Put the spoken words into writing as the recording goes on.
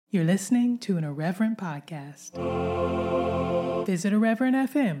You're listening to an Irreverent podcast. Visit Irreverent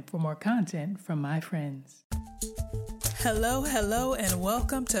FM for more content from my friends. Hello, and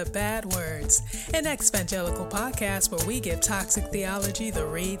welcome to Bad Words, an evangelical podcast where we give toxic theology the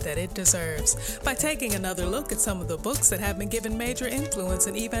read that it deserves by taking another look at some of the books that have been given major influence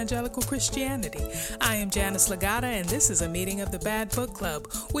in evangelical Christianity. I am Janice Lagata, and this is a meeting of the Bad Book Club.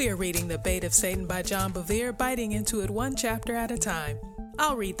 We are reading The Bait of Satan by John Bevere, biting into it one chapter at a time.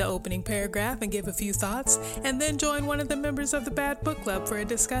 I'll read the opening paragraph and give a few thoughts, and then join one of the members of the Bad Book Club for a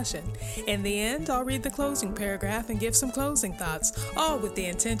discussion. In the end, I'll read the closing paragraph and give some closing thoughts, all with the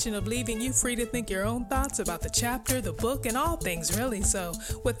intention of leaving you free to think your own thoughts about the chapter, the book, and all things really. So,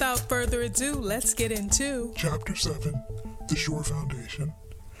 without further ado, let's get into Chapter 7, The Sure Foundation.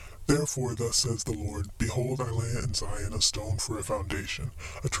 Therefore, thus says the Lord, Behold, I lay in Zion a stone for a foundation,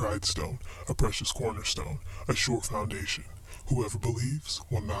 a tried stone, a precious cornerstone, a sure foundation. Whoever believes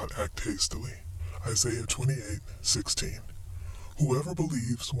will not act hastily. Isaiah 28:16. Whoever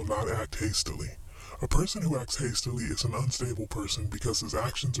believes will not act hastily. A person who acts hastily is an unstable person because his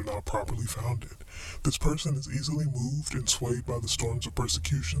actions are not properly founded. This person is easily moved and swayed by the storms of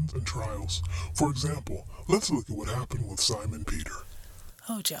persecutions and trials. For example, let's look at what happened with Simon Peter.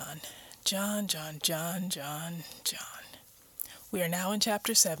 Oh, John. We are now in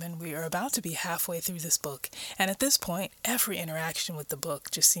Chapter 7. We are about to be halfway through this book, and at this point, every interaction with the book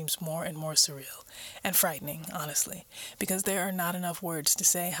just seems more and more surreal and frightening, honestly, because there are not enough words to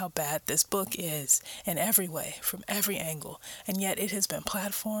say how bad this book is in every way, from every angle, and yet it has been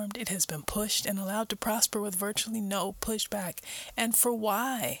platformed, it has been pushed, and allowed to prosper with virtually no pushback. And for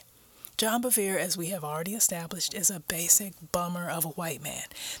why? John Bevere, as we have already established, is a basic bummer of a white man.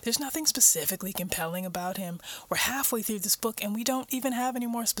 There's nothing specifically compelling about him. We're halfway through this book, and we don't even have any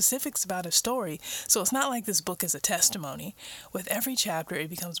more specifics about his story, so it's not like this book is a testimony. With every chapter, it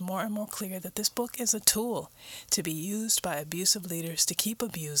becomes more and more clear that this book is a tool to be used by abusive leaders to keep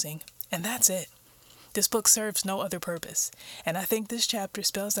abusing, and that's it. This book serves no other purpose, and I think this chapter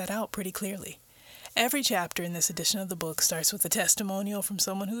spells that out pretty clearly. Every chapter in this edition of the book starts with a testimonial from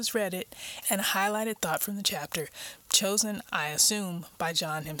someone who's read it and a highlighted thought from the chapter, chosen, I assume, by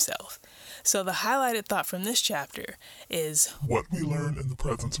John himself. So the highlighted thought from this chapter is, What we learn in the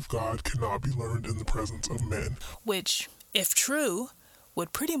presence of God cannot be learned in the presence of men. Which, if true,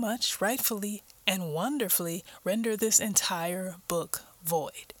 would pretty much, rightfully, and wonderfully render this entire book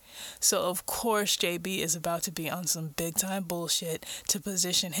void. So, of course, JB is about to be on some big-time bullshit to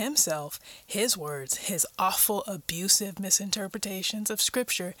position himself, his words, his awful, abusive misinterpretations of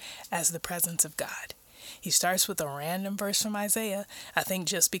Scripture as the presence of God. He starts with a random verse from Isaiah, I think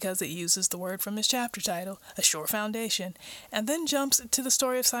just because it uses the word from his chapter title, a sure foundation, and then jumps to the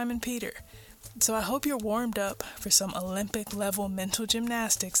story of Simon Peter. So I hope you're warmed up for some Olympic-level mental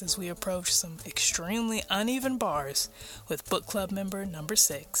gymnastics as we approach some extremely uneven bars with book club member number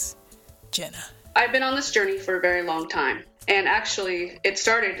 6, Jenna. I've been on this journey for a very long time. And actually, it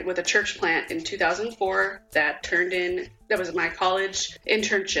started with a church plant in 2004 that was my college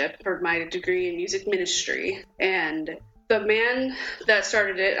internship for my degree in music ministry. And the man that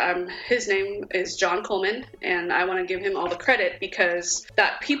started it, his name is John Coleman, and I want to give him all the credit because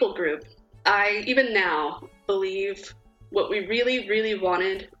that people group, I, even now, believe what we really, really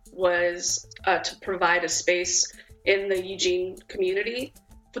wanted was to provide a space in the Eugene community.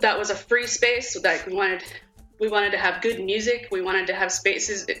 But that was a free space, so that we wanted to have good music. We wanted to have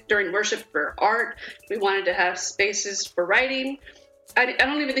spaces during worship for art. We wanted to have spaces for writing. I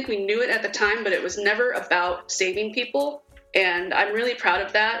don't even think we knew it at the time, but it was never about saving people. And I'm really proud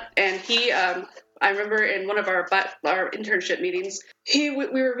of that. And I remember in one of our internship meetings, we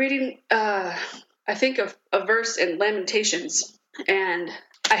were reading, I think, a verse in Lamentations, and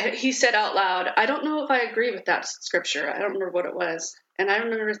he said out loud, I don't know if I agree with that scripture. I don't remember what it was. And I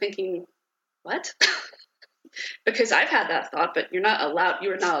remember thinking, what? Because I've had that thought, but you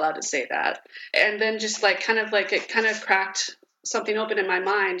were not allowed to say that. And then just it kind of cracked something open in my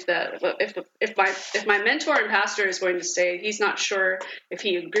mind that if my mentor and pastor is going to say he's not sure if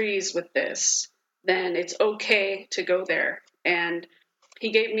he agrees with this, then it's okay to go there. And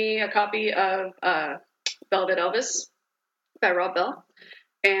he gave me a copy of Velvet Elvis by Rob Bell.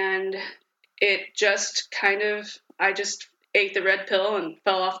 And it just I just ate the red pill and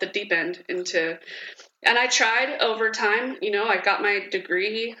fell off the deep end and I tried over time. I got my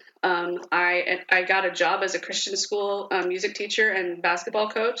degree. I got a job as a Christian school music teacher and basketball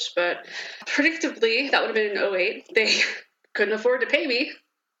coach, but predictably, that would have been in 2008. They couldn't afford to pay me.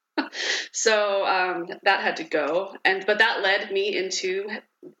 So that had to go. But that led me into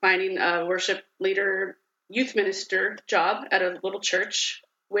finding a worship leader, youth minister job at a little church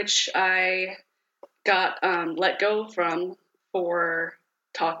which I got let go from for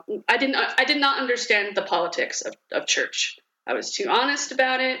talk. I did not understand the politics of church. I was too honest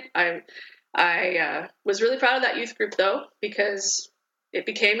about it. I was really proud of that youth group though, because it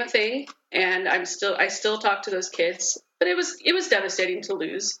became a thing, and I still talk to those kids. But it was devastating to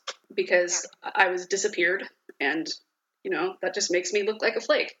lose, because I was disappeared, and that just makes me look like a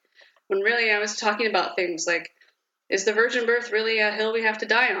flake. When really I was talking about things like, is the virgin birth really a hill we have to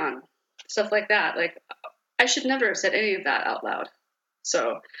die on? Stuff like that. Like, I should never have said any of that out loud.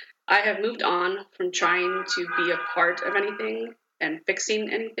 So I have moved on from trying to be a part of anything and fixing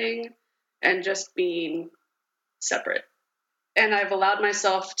anything, and just being separate. And I've allowed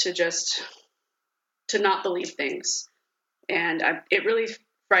myself to not believe things. And it really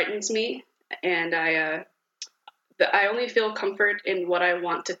frightens me. And I only feel comfort in what I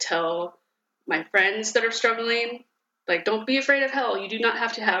want to tell my friends that are struggling. Like, don't be afraid of hell. You do not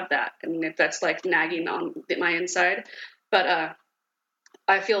have to have that. I mean, if that's like nagging on my inside. But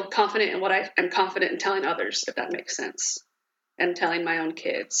I feel confident in what I am confident in telling others, if that makes sense, and telling my own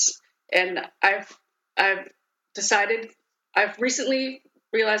kids. And I've recently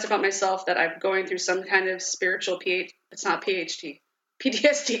realized about myself that I'm going through some kind of spiritual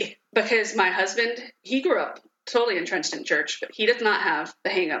PTSD, because my husband, he grew up totally entrenched in church, but he does not have the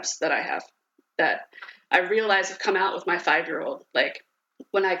hangups that I have, that I realize have come out with my 5-year-old. Like,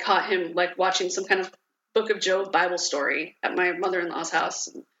 when I caught him like watching some kind of Book of Job Bible story at my mother-in-law's house,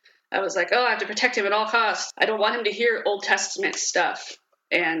 and I was like, oh, I have to protect him at all costs. I don't want him to hear Old Testament stuff.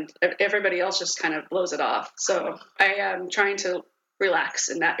 And everybody else just kind of blows it off. So I am trying to relax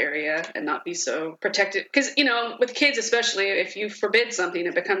in that area and not be so protected. Because, with kids especially, if you forbid something,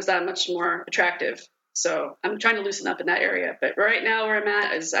 it becomes that much more attractive. So I'm trying to loosen up in that area. But right now where I'm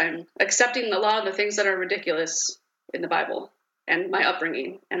at is I'm accepting a lot of the things that are ridiculous in the Bible and my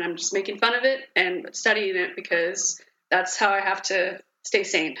upbringing. And I'm just making fun of it and studying it, because that's how I have to stay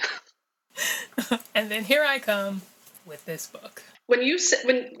sane. And then here I come with this book. When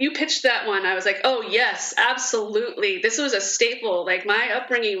you pitched that one, I was like, oh, yes, absolutely. This was a staple. Like, my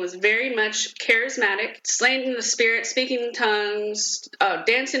upbringing was very much charismatic, slain in the spirit, speaking in tongues,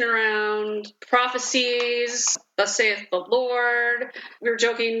 dancing around, prophecies, thus saith the Lord. We were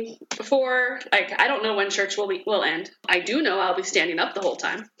joking before, like, I don't know when church will end. I do know I'll be standing up the whole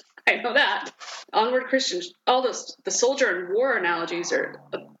time. I know that. Onward Christians, all those, the soldier and war analogies are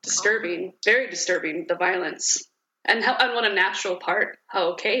disturbing, very disturbing, the violence. And what a natural part, how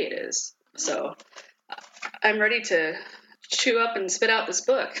okay it is. So I'm ready to chew up and spit out this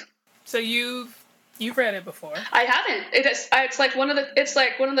book. So you've read it before? I haven't. It's like one of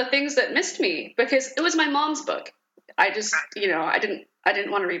the things that missed me, because it was my mom's book. I just, I didn't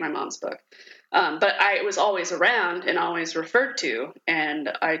want to read my mom's book. But it was always around and always referred to,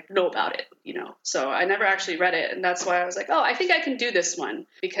 and I know about it, so I never actually read it. And that's why I was like, oh, I think I can do this one,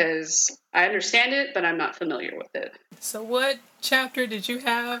 because I understand it, but I'm not familiar with it. So what chapter did you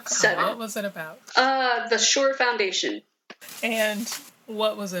have? 7. What was it about? The Sure Foundation. And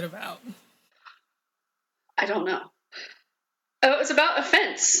what was it about? I don't know. It was about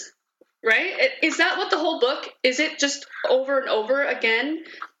offense, right? Is that what the whole book, is it just over and over again?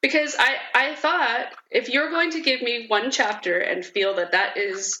 Because I thought, if you're going to give me one chapter and feel that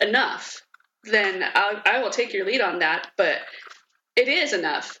is enough, then I will take your lead on that. But it is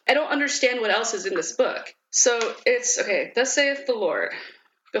enough. I don't understand what else is in this book. So it's, okay, thus saith the Lord.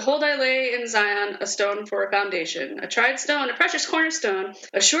 Behold, I lay in Zion a stone for a foundation, a tried stone, a precious cornerstone,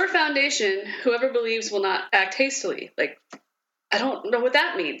 a sure foundation. Whoever believes will not act hastily. Like, I don't know what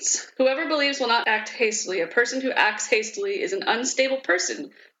that means. Whoever believes will not act hastily. A person who acts hastily is an unstable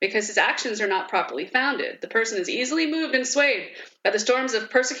person, because his actions are not properly founded. The person is easily moved and swayed by the storms of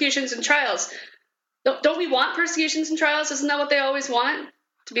persecutions and trials. Don't we want persecutions and trials? Isn't that what they always want?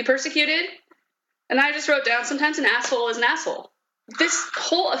 To be persecuted? And I just wrote down, sometimes an asshole is an asshole. This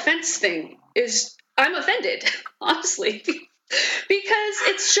whole offense thing I'm offended, honestly. Because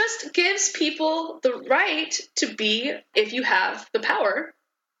it just gives people the right to be, if you have the power,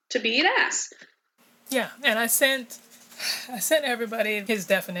 to be an ass. Yeah, and I sent everybody his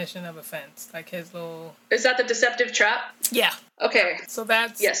definition of offense, like his little... Is that the deceptive trap? Yeah. Okay. So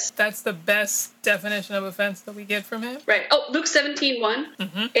that's the best definition of offense that we get from him? Right. Oh, Luke 17:1.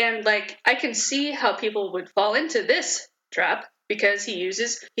 Mm-hmm. And, I can see how people would fall into this trap, because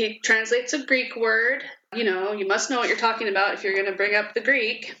he translates a Greek word. You must know what you're talking about if you're going to bring up the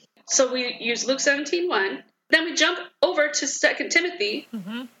Greek. So we use Luke 17:1. Then we jump over to 2 Timothy.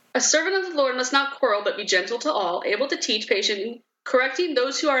 Mm-hmm. A servant of the Lord must not quarrel, but be gentle to all, able to teach, patient, correcting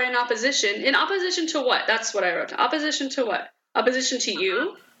those who are in opposition. In opposition to what? That's what I wrote. Opposition to what? opposition to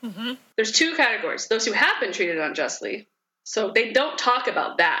you, there's two categories. Those who have been treated unjustly. So they don't talk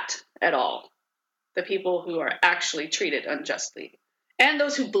about that at all. The people who are actually treated unjustly. And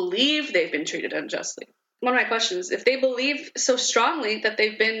those who believe they've been treated unjustly. One of my questions, if they believe so strongly that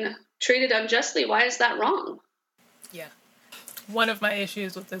they've been treated unjustly, why is that wrong? Yeah. One of my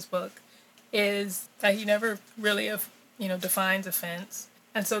issues with this book is that he never really, defines offense.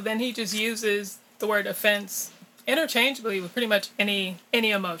 And so then he just uses the word offense interchangeably with pretty much any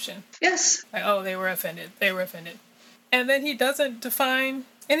emotion. Yes. Like, oh, they were offended. They were offended. And then he doesn't define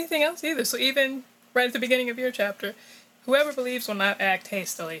anything else either. So even right at the beginning of your chapter, whoever believes will not act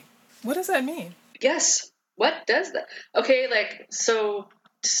hastily. What does that mean? Yes. What does that? Okay, so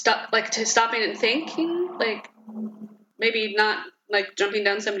stopping and thinking, maybe not jumping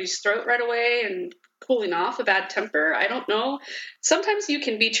down somebody's throat right away and cooling off a bad temper. I don't know. Sometimes you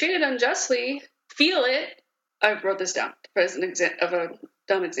can be treated unjustly, feel it. I wrote this down as an of a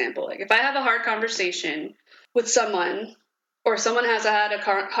dumb example. Like if I have a hard conversation with someone, or someone has had a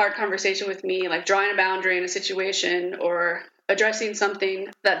hard conversation with me, like drawing a boundary in a situation or addressing something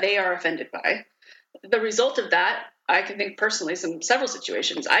that they are offended by. The result of that, I can think personally, several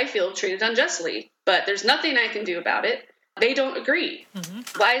situations, I feel treated unjustly, but there's nothing I can do about it. They don't agree.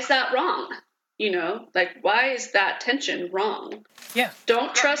 Why is that wrong? Why is that tension wrong? Yeah.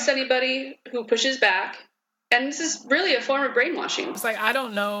 Don't trust anybody who pushes back. And this is really a form of brainwashing. It's like, I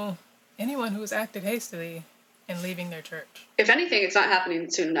don't know anyone who has acted hastily in leaving their church. If anything, it's not happening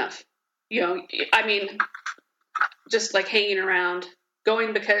soon enough. Just like hanging around,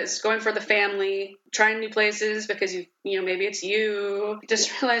 going for the family, trying new places because maybe it's you.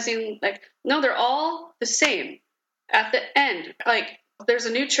 Just realizing no, they're all the same. At the end, there's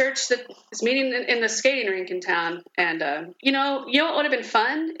a new church that is meeting in the skating rink in town, and what would have been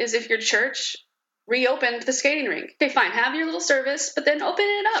fun is if your church reopened the skating rink. Okay, fine, have your little service, but then open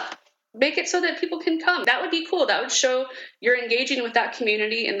it up. Make it so that people can come. That would be cool. That would show you're engaging with that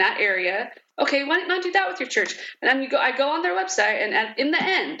community in that area. Okay, why not do that with your church? And then I go on their website, and in the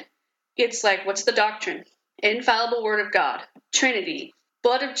end, it's like, what's the doctrine? Infallible Word of God, Trinity,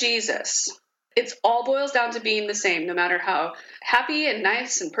 blood of Jesus. It all boils down to being the same, no matter how happy and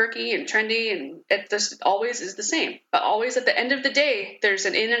nice and perky and trendy, and it just always is the same. But always at the end of the day, there's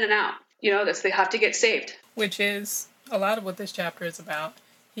an in and an out. They have to get saved. Which is a lot of what this chapter is about.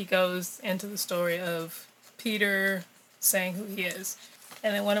 He goes into the story of Peter saying who he is.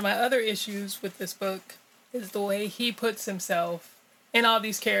 And then one of my other issues with this book is the way he puts himself in all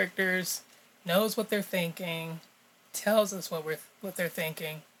these characters, knows what they're thinking, tells us what they're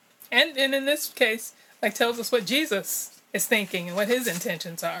thinking. And in this case, tells us what Jesus is thinking and what his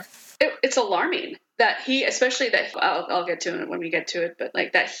intentions are. It's alarming that I'll get to it when we get to it, but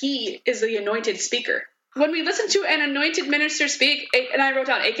that he is the anointed speaker. When we listen to an anointed minister speak, and I wrote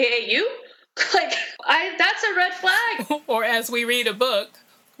down, AKA you, that's a red flag. Or as we read a book,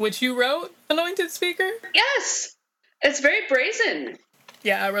 which you wrote, anointed speaker? Yes. It's very brazen.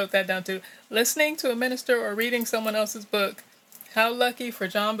 Yeah, I wrote that down too. Listening to a minister or reading someone else's book. How lucky for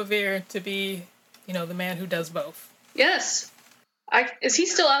John Bevere to be, the man who does both. Yes. Is he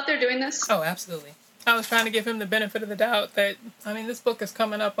still out there doing this? Oh, absolutely. I was trying to give him the benefit of the doubt that, this book is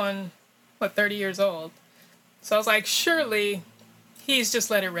coming up on, 30 years old. So I was like, surely he's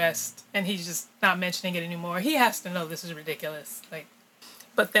just let it rest and he's just not mentioning it anymore. He has to know this is ridiculous.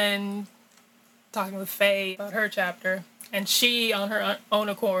 But then talking with Faye about her chapter, and she, on her own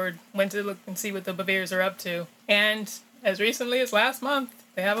accord, went to look and see what the Beveres are up to. And as recently as last month,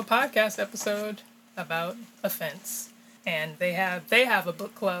 they have a podcast episode about offense. And they have a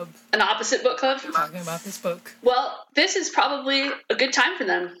book club. An opposite book club? Talking about this book. Well, this is probably a good time for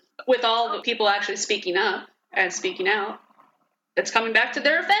them, with all the people actually speaking up and speaking out. It's coming back to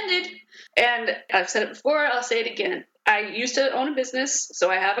they're offended. And I've said it before, I'll say it again. I used to own a business, so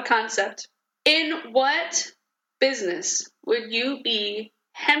I have a concept. In what business would you be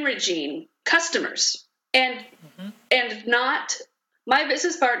hemorrhaging customers? And not, my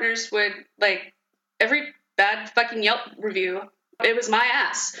business partners would, every bad fucking Yelp review, it was my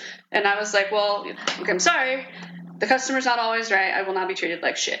ass. And I was like, well, okay, I'm sorry. The customer's not always right. I will not be treated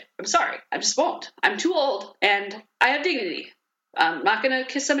like shit. I'm sorry. I just won't. I'm too old, and I have dignity. I'm not going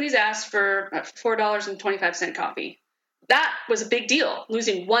to kiss somebody's ass for $4.25 coffee. That was a big deal,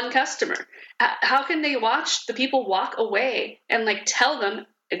 losing one customer. How can they watch the people walk away and tell them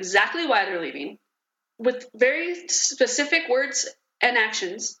exactly why they're leaving with very specific words and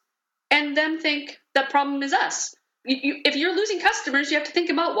actions, and then think the problem is us? If you're losing customers, you have to think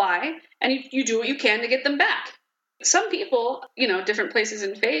about why, and you do what you can to get them back. Some people, different places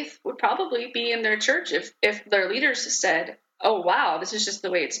in faith would probably be in their church if their leaders said, oh, wow, this is just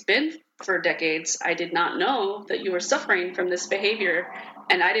the way it's been for decades. I did not know that you were suffering from this behavior,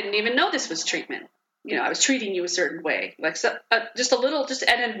 and I didn't even know this was treatment. I was treating you a certain way. Like just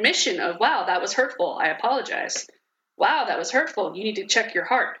an admission of, wow, that was hurtful. I apologize. Wow, that was hurtful. You need to check your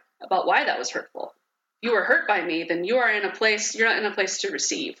heart about why that was hurtful. You were hurt by me, then you're not in a place to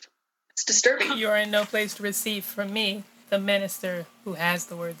receive. It's disturbing. You are in no place to receive from me, the minister who has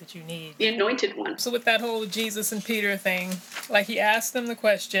the word that you need. The anointed one. So with that whole Jesus and Peter thing, like he asked them the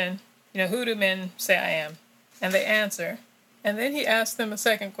question, who do men say I am? And they answer. And then he asked them a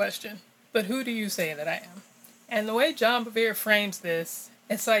second question, but who do you say that I am? And the way John Bevere frames this,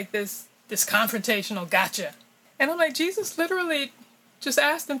 it's like this confrontational gotcha. And I'm like, Jesus literally just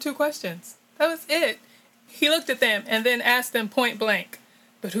asked them two questions. That was it. He looked at them and then asked them point blank,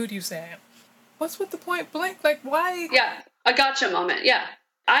 but who do you say I am? What's with the point blank? Like, why? Yeah, a gotcha moment. Yeah.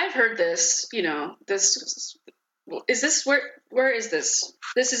 I've heard this, is this, where is this?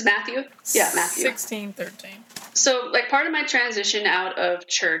 This is Matthew? Yeah, Matthew. 16:13. So, like, part of my transition out of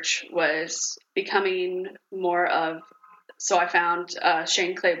church was becoming more of, so I found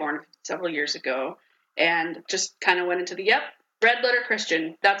Shane Claiborne several years ago and just kind of went into the, red letter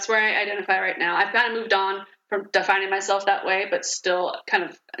Christian. That's where I identify right now. I've kind of moved on from defining myself that way, but still kind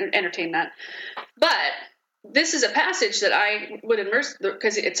of entertain that. But this is a passage that I would immerse,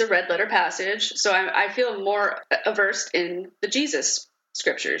 because it's a red letter passage, so I feel more versed in the Jesus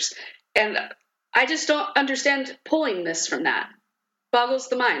scriptures. And I just don't understand pulling this from that. Boggles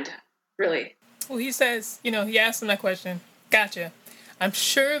the mind, really. Well, he says, he asked them that question. Gotcha. I'm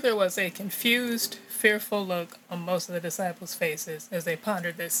sure there was a confused, fearful look on most of the disciples' faces as they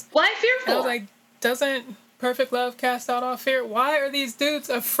pondered this. Why fearful? And I was like, doesn't perfect love cast out all fear? Why are these dudes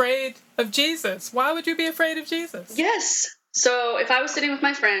afraid of Jesus? Why would you be afraid of Jesus? Yes. So if I was sitting with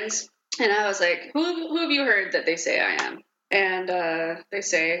my friends and I was like, who have you heard that they say I am? And they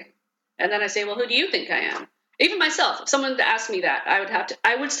say, and then I say, well, who do you think I am? Even myself, if someone asked me that,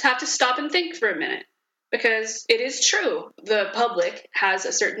 I would have to stop and think for a minute, because it is true. The public has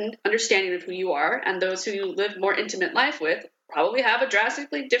a certain understanding of who you are, and those who you live more intimate life with probably have a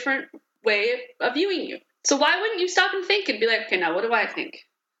drastically different way of viewing you. So why wouldn't you stop and think and be like, okay, now what do I think?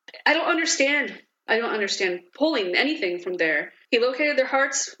 I don't understand pulling anything from there. He located their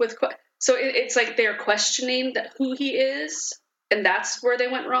hearts with, so it's like they're questioning who he is, and that's where they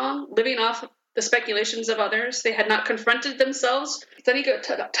went wrong, living off the speculations of others. They had not confronted themselves. Then he talks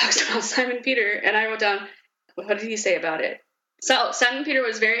about Simon Peter, and I wrote down, what did he say about it? So Simon Peter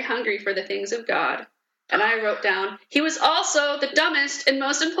was very hungry for the things of God. And I wrote down, he was also the dumbest and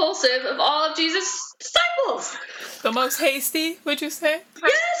most impulsive of all of Jesus' disciples. The most hasty, would you say?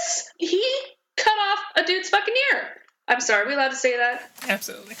 Yes! He cut off a dude's fucking ear. I'm sorry, are we allowed to say that?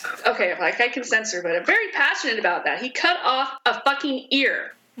 Absolutely. Okay, like I can censor, but I'm very passionate about that. He cut off a fucking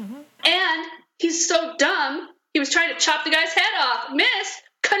ear. Mm-hmm. And he's so dumb, he was trying to chop the guy's head off.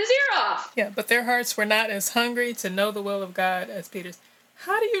 Cut his ear off. Yeah, but their hearts were not as hungry to know the will of God as Peter's.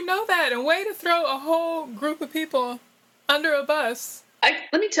 How do you know that? And way to throw a whole group of people under a bus.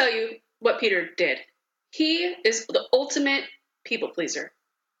 Let me tell you what Peter did. He is the ultimate people pleaser.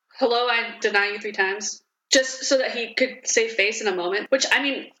 Hello, I deny you 3 times. Just so that he could save face in a moment, which,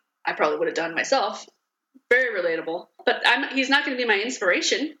 I probably would have done myself. Very relatable. But he's not going to be my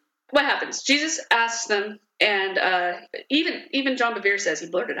inspiration. What happens? Jesus asks them, and even John Bevere says, he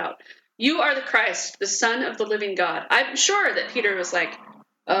blurted out, "You are the Christ, the Son of the living God." I'm sure that Peter was like,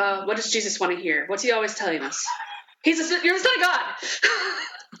 what does Jesus want to hear? What's he always telling us? You're the Son of God.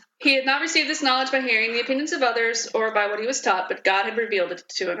 He had not received this knowledge by hearing the opinions of others or by what he was taught, but God had revealed it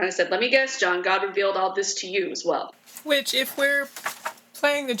to him. And I said, let me guess, John, God revealed all this to you as well. Which, if we're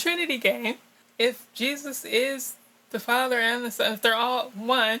playing the Trinity game, if Jesus is the Father and the Son, if they're all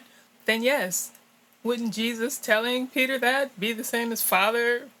one, then yes. Wouldn't Jesus telling Peter that be the same as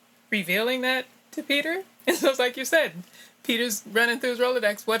Father revealing that to Peter? And so it's like you said, Peter's running through his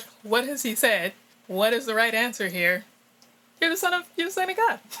Rolodex. What has he said? What is the right answer here? You're the son of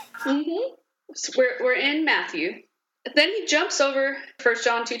God. Mm-hmm. So we're in Matthew. Then he jumps over 1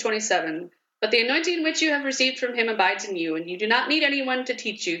 John 2:27. But the anointing which you have received from him abides in you, and you do not need anyone to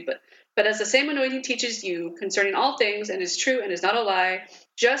teach you, but as the same anointing teaches you concerning all things, and is true and is not a lie,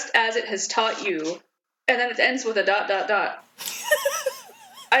 just as it has taught you. And then it ends with a ...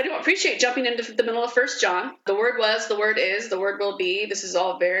 I don't appreciate jumping into the middle of 1 John. The word was, the word is, the word will be. This is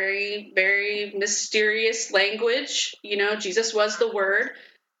all very, very mysterious language. Jesus was the word.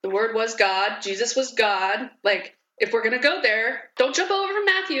 The word was God. Jesus was God. Like, if we're going to go there, don't jump over from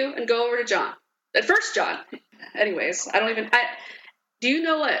Matthew and go over to John. At 1 John. Anyways, do you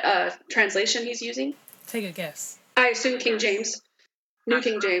know what translation he's using? Take a guess. I assume King James. New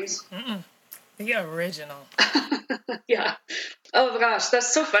King James. The original. Yeah. Oh my gosh,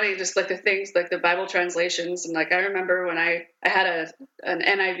 that's so funny. Just like the things, like the Bible translations, and like I remember when I had an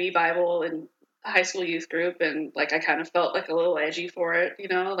NIV Bible in high school youth group, and like I kind of felt like a little edgy for it, you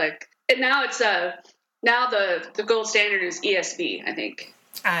know. Like, and now it's now the gold standard is ESV, I think.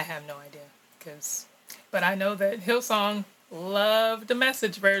 I have no idea, but I know that Hillsong loved the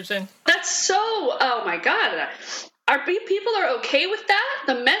Message version. That's so. Oh my God. People are okay with that?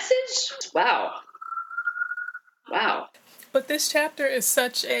 The Message? Wow. Wow. But this chapter is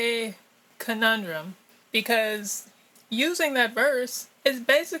such a conundrum because using that verse is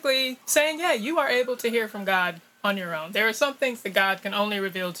basically saying, yeah, you are able to hear from God on your own. There are some things that God can only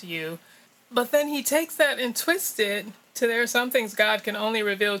reveal to you. But then he takes that and twists it to there are some things God can only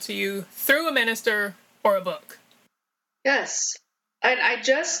reveal to you through a minister or a book. Yes. And I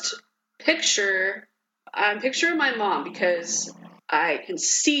just I'm picturing my mom because I can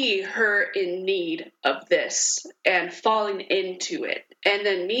see her in need of this and falling into it. And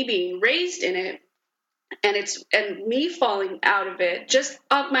then me being raised in it and me falling out of it just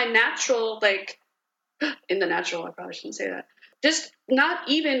of my natural, like in the natural, I probably shouldn't say that. Just not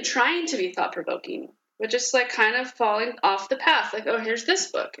even trying to be thought provoking, but just like kind of falling off the path. Like, oh, here's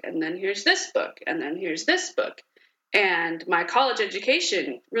this book, and then here's this book, and then here's this book. And my college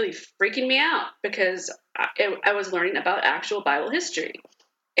education really freaking me out because I was learning about actual Bible history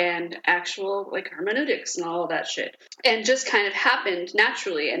and actual like hermeneutics and all of that shit. And just kind of happened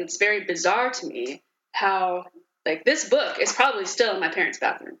naturally. And it's very bizarre to me how like this book is probably still in my parents'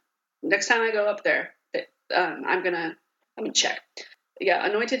 bathroom. Next time I go up there, I'm gonna check. Yeah,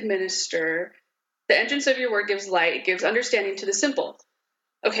 anointed minister. The entrance of your word gives light, it gives understanding to the simple.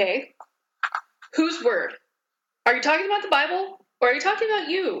 Okay, whose word? Are you talking about the Bible or are you talking about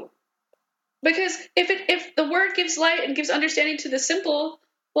you? Because if the word gives light and gives understanding to the simple,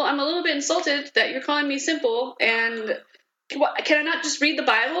 well, I'm a little bit insulted that you're calling me simple. And can I not just read the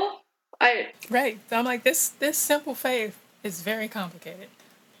Bible? Right. So I'm like, this simple faith is very complicated.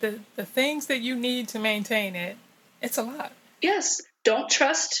 The things that you need to maintain it, it's a lot. Yes. Don't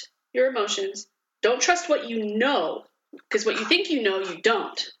trust your emotions. Don't trust what you know, because what you think you know, you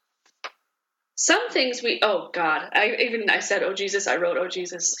don't. Some things oh God, I said, oh Jesus, I wrote, oh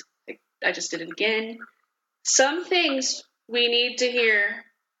Jesus. I just did it again. Some things we need to hear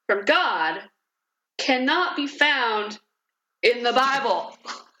from God cannot be found in the Bible.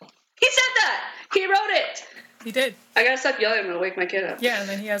 He said that. He wrote it. He did. I gotta stop yelling. I'm gonna wake my kid up. Yeah, and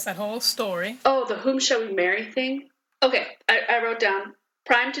then he has that whole story. Oh, the whom shall we marry thing? Okay, I wrote down,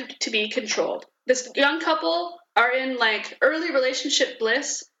 primed to be controlled. This young couple are in like early relationship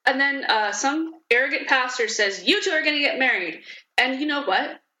bliss, and then some arrogant pastor says, you two are gonna get married. And you know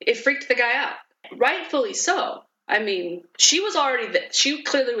what? It freaked the guy out. Rightfully so. I mean, she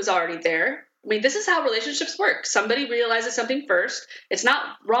clearly was already there. I mean, this is how relationships work. Somebody realizes something first. It's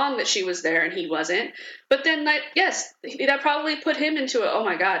not wrong that she was there and he wasn't. But then, yes, that probably put him into oh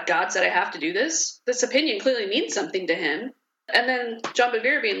my God, God said I have to do this. This opinion clearly means something to him. And then John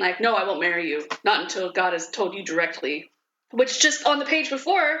Bevere being like, no, I won't marry you. Not until God has told you directly. Which just on the page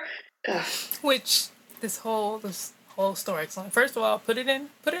before. Which this whole story. Excellent. First of all, put it in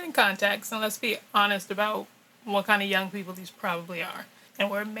context, and let's be honest about what kind of young people these probably are,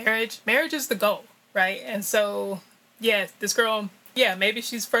 and where marriage is the goal, right? And so, yes, this girl, yeah, maybe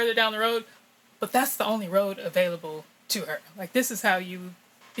she's further down the road, but that's the only road available to her. Like, this is how you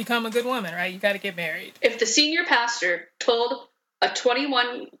become a good woman, right? You got to get married. If the senior pastor told a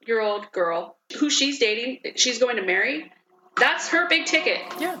 21-year-old girl who she's dating she's going to marry, that's her big ticket.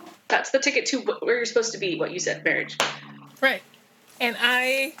 Yeah. That's the ticket to where you're supposed to be, what you said, marriage. Right. And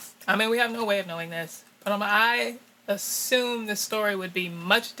I mean, we have no way of knowing this, but I assume the story would be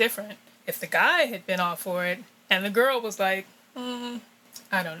much different if the guy had been all for it and the girl was like, I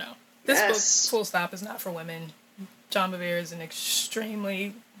don't know. This book, full stop, is not for women. John Bevere is an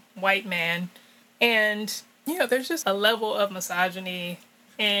extremely white man. And, you know, there's just a level of misogyny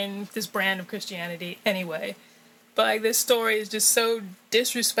in this brand of Christianity anyway. But like, this story is just so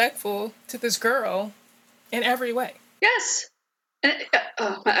disrespectful to this girl in every way. Yes. And,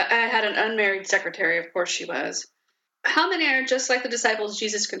 I had an unmarried secretary, of course she was. How many are just like the disciples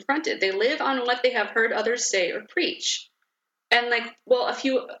Jesus confronted? They live on what they have heard others say or preach. And a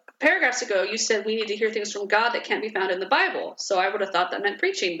few paragraphs ago, you said we need to hear things from God that can't be found in the Bible. So I would have thought that meant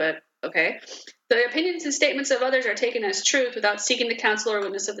preaching, but okay. The opinions and statements of others are taken as truth without seeking the counsel or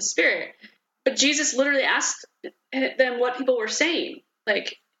witness of the Spirit. But Jesus literally asked them what people were saying.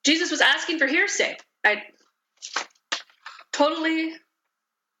 Like, Jesus was asking for hearsay. I totally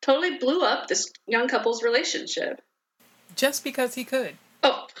totally blew up this young couple's relationship. Just because he could.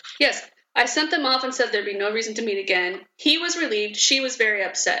 Oh, yes. I sent them off and said there'd be no reason to meet again. He was relieved. She was very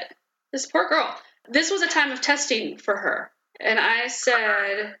upset. This poor girl. This was a time of testing for her. And I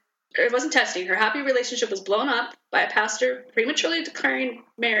said, it wasn't testing. Her happy relationship was blown up by a pastor prematurely declaring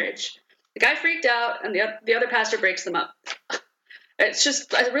marriage. The guy freaked out, and the other pastor breaks them up. It's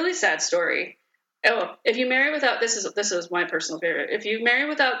just a really sad story. Oh, if you marry without, this is my personal favorite. If you marry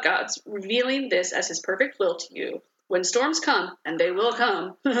without God's revealing this as his perfect will to you, when storms come, and they will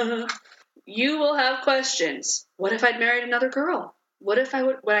come, you will have questions. What if I'd married another girl? What if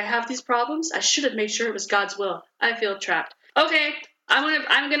would I have these problems? I should have made sure it was God's will. I feel trapped. Okay,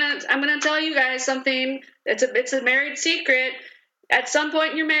 I'm gonna tell you guys something. It's a married secret. At some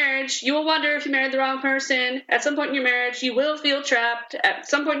point in your marriage, you will wonder if you married the wrong person. At some point in your marriage, you will feel trapped. At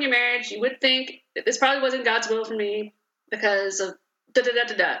some point in your marriage, you would think this probably wasn't God's will for me because of da da da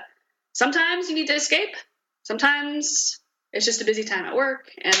da da. Sometimes you need to escape. Sometimes it's just a busy time at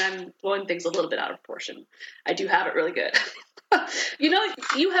work, and I'm blowing things a little bit out of proportion. I do have it really good.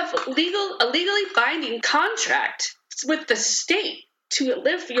 You have a legally binding contract with the state to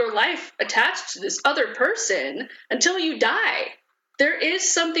live your life attached to this other person until you die. There is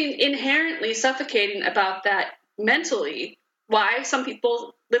something inherently suffocating about that mentally. Why some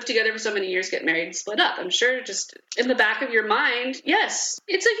people live together for so many years, get married, and split up. I'm sure just in the back of your mind, yes,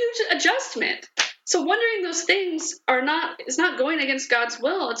 it's a huge adjustment. So wondering those things is not going against God's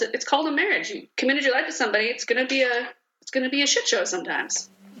will. It's called a marriage. You committed your life to somebody. It's gonna be a shit show sometimes.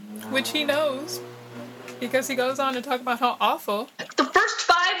 Which he knows, because he goes on to talk about how awful. The first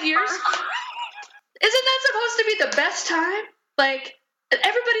 5 years, isn't that supposed to be the best time? Like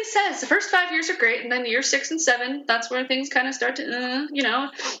everybody says, the first 5 years are great, and then year 6 and 7, that's where things kind of start to, and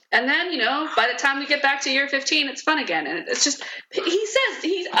then by the time we get back to year 15, it's fun again. And it's just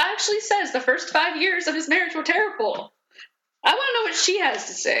he actually says the first 5 years of his marriage were terrible. I want to know what she has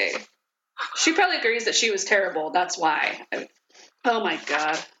to say. She probably agrees that she was terrible. That's why. Oh my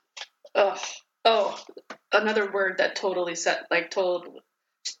God. Oh, another word that totally told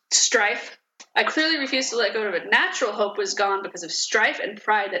strife. I clearly refused to let go of it. Natural hope was gone because of strife and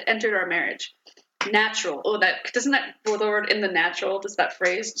pride that entered our marriage. Natural. Oh, the word in the natural, does that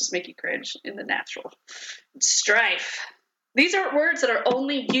phrase just make you cringe? In the natural. Strife. These are words that are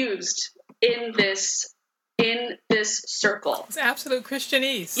only used in this circle. It's absolute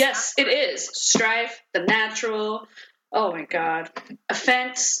Christianese. Yes, it is. Strife, the natural. Oh my God.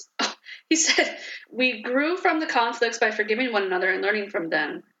 Offense. He said, we grew from the conflicts by forgiving one another and learning from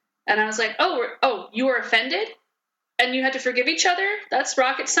them. And I was like, oh, you were offended? And you had to forgive each other? That's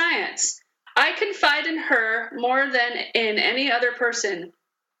rocket science. I confide in her more than in any other person.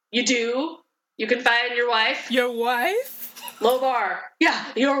 You do? You confide in your wife? Your wife? Low bar. Yeah,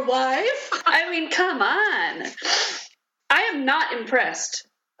 your wife? I mean, come on. I am not impressed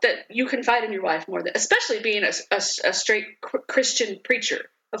that you confide in your wife more than, especially being a straight Christian preacher.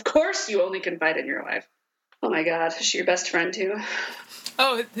 Of course you only confide in your wife. Oh my God, is she your best friend too?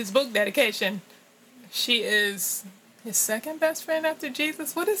 Oh, his book dedication. She is his second best friend after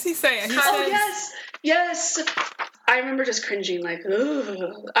Jesus. What does he say? He says, yes. I remember just cringing, like,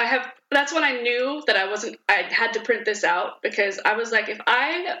 ugh. That's when I knew that I had to print this out, because I was like, if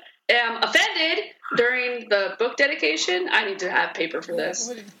I am offended during the book dedication, I need to have paper for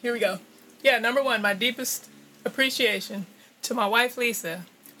this. Here we go. Yeah, number 1, my deepest appreciation to my wife, Lisa,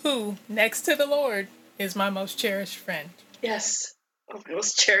 who, next to the Lord, is my most cherished friend. Yes. Oh, my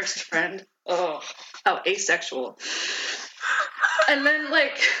most cherished friend. Oh, how asexual. And then,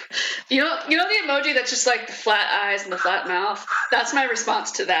 you know the emoji that's just like the flat eyes and the flat mouth? That's my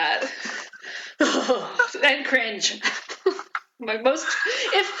response to that. And cringe.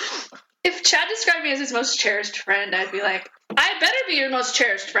 If Chad described me as his most cherished friend, I'd be like, I better be your most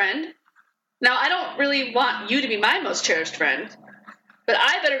cherished friend. Now, I don't really want you to be my most cherished friend, but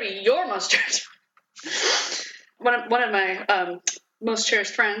I better be your most cherished friend. One of my most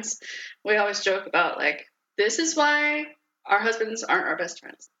cherished friends, we always joke about, this is why our husbands aren't our best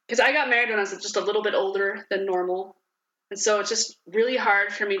friends. Because I got married when I was just a little bit older than normal. And so it's just really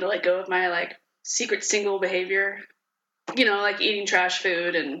hard for me to let go of my, secret single behavior. Eating trash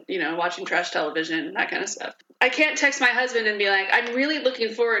food and, watching trash television, that kind of stuff. I can't text my husband and be like, I'm really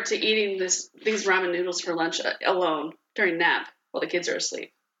looking forward to eating these ramen noodles for lunch alone during nap while the kids are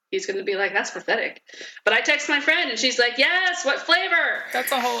asleep. He's going to be like, that's pathetic. But I text my friend and she's like, yes, what flavor?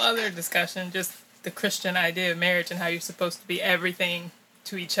 That's a whole other discussion, just the Christian idea of marriage and how you're supposed to be everything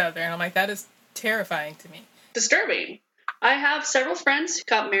to each other. And I'm like, that is terrifying to me. Disturbing. I have several friends who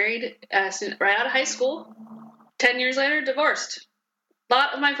got married right out of high school. 10 years later, divorced. A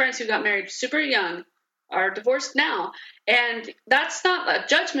lot of my friends who got married super young are divorced now, and that's not a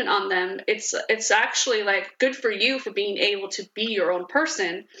judgment on them. It's actually like good for you for being able to be your own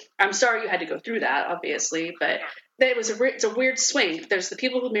person. I'm sorry you had to go through that, obviously, but it's a weird swing. There's the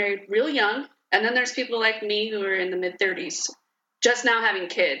people who married real young, and then there's people like me who are in the mid-30s, just now having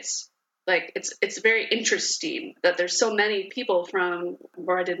kids. Like it's very interesting that there's so many people from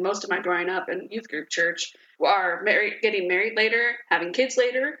where I did most of my growing up in youth group church who are getting married later, having kids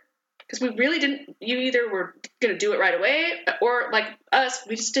later. Because we really didn't, you either were going to do it right away, or like us,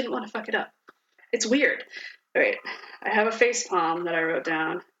 we just didn't want to fuck it up. It's weird. All right, I have a face palm that I wrote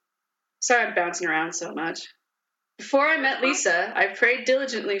down. Sorry I'm bouncing around so much. Before I met Lisa, I prayed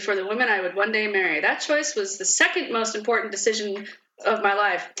diligently for the woman I would one day marry. That choice was the second most important decision of my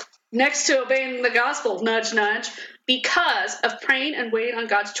life, next to obeying the gospel, nudge, nudge, because of praying and waiting on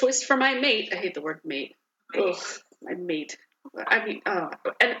God's choice for my mate. I hate the word mate. Ugh, my mate. I mean,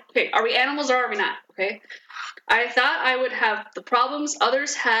 and okay, are we animals or are we not? Okay. I thought I would have the problems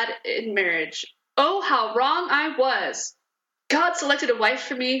others had in marriage. Oh, how wrong I was. God selected a wife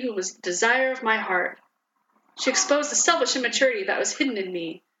for me who was the desire of my heart. She exposed the selfish immaturity that was hidden in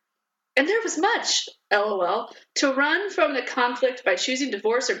me. And there was much, LOL. To run from the conflict by choosing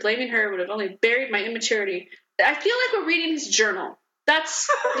divorce or blaming her would have only buried my immaturity. I feel like we're reading his journal. That's,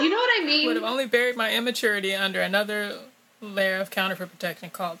 you know what I mean? Would have only buried my immaturity under another layer of counterfeit protection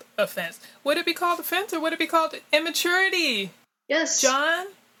called offense. Would it be called offense or would it be called immaturity? Yes. John,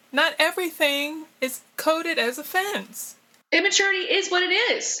 not everything is coded as offense. Immaturity is what it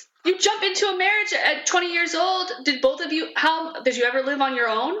is. You jump into a marriage at 20 years old. Did both of you, did you ever live on your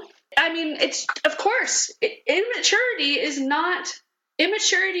own? I mean, it's, of course, immaturity is not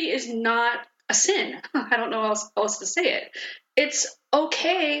a sin. I don't know how else to say it. It's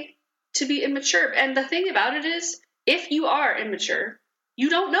okay to be immature. And the thing about it is, if you are immature,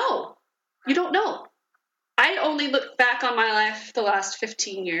 you don't know. You don't know. I only look back on my life the last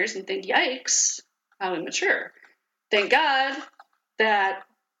 15 years and think, yikes, how immature. Thank God that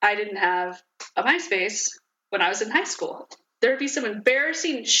I didn't have a MySpace when I was in high school. There would be some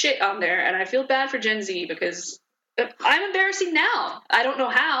embarrassing shit on there, and I feel bad for Gen Z because I'm embarrassing now. I don't know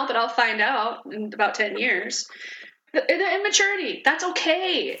how, but I'll find out in about 10 years. The immaturity, that's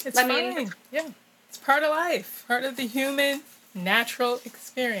okay. It's fine. Yeah. It's part of life, part of the human natural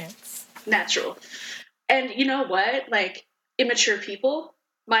experience. Natural. And you know what? Like, immature people,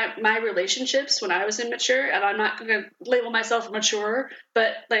 my relationships when I was immature, and I'm not going to label myself mature,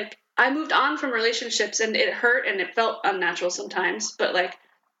 but like, I moved on from relationships and it hurt and it felt unnatural sometimes, but like,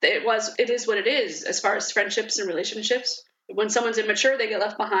 it is what it is as far as friendships and relationships. When someone's immature, they get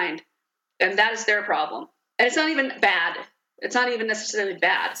left behind, and that is their problem. And it's not even bad. It's not even necessarily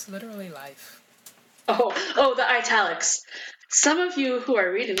bad. It's literally life. Oh, the italics. Some of you who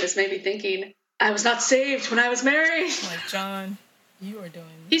are reading this may be thinking, I was not saved when I was married. Like, John, you are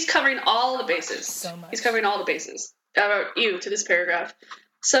doing... He's covering all the bases. So much. He's covering all the bases. About you to this paragraph.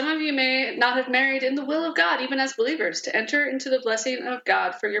 Some of you may not have married in the will of God, even as believers. To enter into the blessing of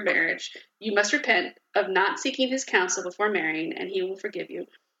God for your marriage, you must repent of not seeking his counsel before marrying, and he will forgive you.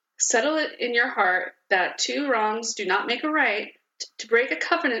 Settle it in your heart that two wrongs do not make a right. To break a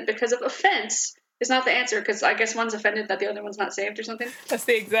covenant because of offense is not the answer, because I guess one's offended that the other one's not saved or something. That's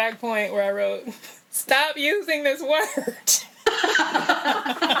the exact point where I wrote, stop using this word.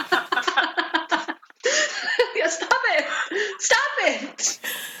 Yeah, stop it.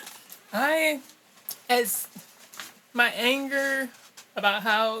 As my anger about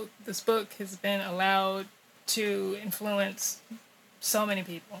how this book has been allowed to influence so many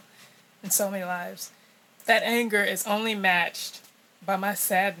people and so many lives, that anger is only matched by my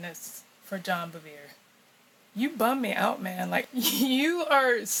sadness for John Bevere. You bum me out, man. Like, you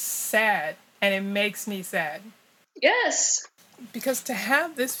are sad, and it makes me sad. Yes. Because to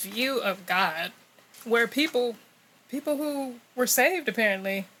have this view of God, where people who were saved,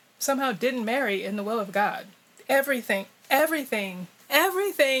 apparently, somehow didn't marry in the will of God. Everything is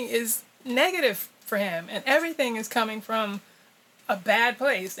negative for him, and everything is coming from a bad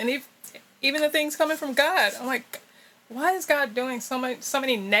place. And even the things coming from God, I'm like, why is God doing so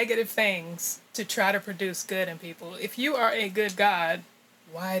many negative things to try to produce good in people? If you are a good God,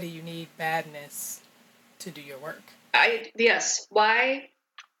 why do you need badness to do your work? Yes. Why?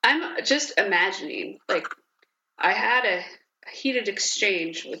 I'm just imagining, like, I had a heated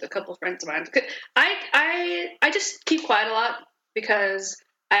exchange with a couple friends of mine. I just keep quiet a lot because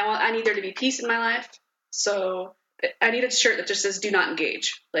I need there to be peace in my life. So I need a shirt that just says "Do not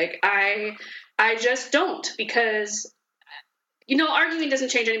engage." Like, I just don't, because, arguing doesn't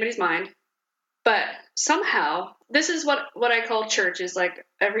change anybody's mind. But somehow, this is what I call church, is like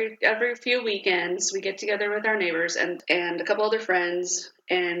every few weekends we get together with our neighbors and a couple other friends,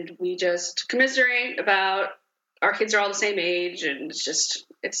 and we just commiserate about our kids are all the same age, and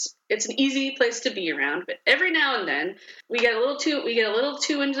it's an easy place to be around. But every now and then we get a little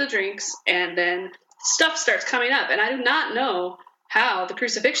too into the drinks, and then stuff starts coming up, and I do not know how the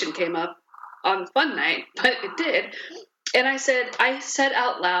crucifixion came up on fun night, but it did. And I said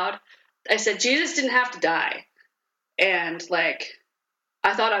out loud, I said, Jesus didn't have to die. And like,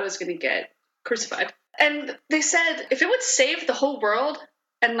 I thought I was going to get crucified. And they said, if it would save the whole world,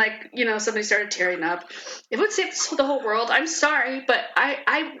 and like, you know, somebody started tearing up, if it would save the whole world, I'm sorry, but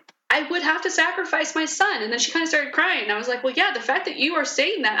I would have to sacrifice my son. And then she kind of started crying. And I was like, well, yeah, the fact that you are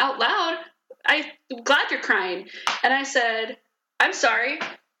saying that out loud, I'm glad you're crying. And I said, I'm sorry.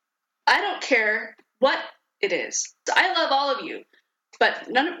 I don't care what it is. I love all of you. But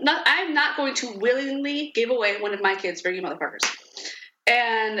I'm not going to willingly give away one of my kids for you motherfuckers.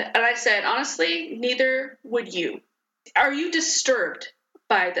 And I said, honestly, neither would you. Are you disturbed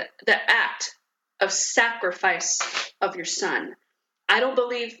by the act of sacrifice of your son? I don't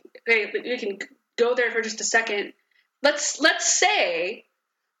believe. Okay, we can go there for just a second. Let's say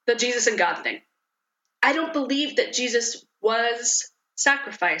the Jesus and God thing. I don't believe that Jesus was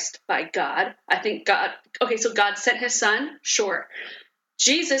sacrificed by God. I think God. Okay, so God sent his son. Sure.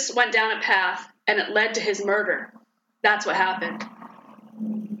 Jesus went down a path and it led to his murder. That's what happened.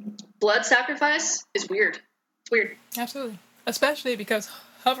 Blood sacrifice is weird. It's weird. Absolutely. Especially because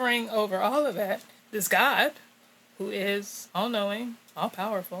hovering over all of that is God, who is all-knowing,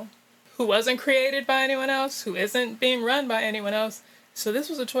 all-powerful, who wasn't created by anyone else, who isn't being run by anyone else. So this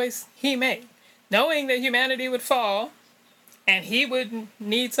was a choice he made, knowing that humanity would fall and he would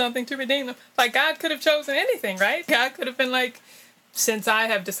need something to redeem them. Like, God could have chosen anything, right? God could have been like, since I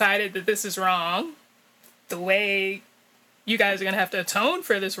have decided that this is wrong, the way you guys are going to have to atone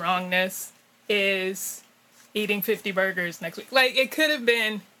for this wrongness is eating 50 burgers next week. Like, it could have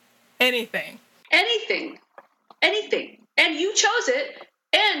been anything. Anything. And you chose it.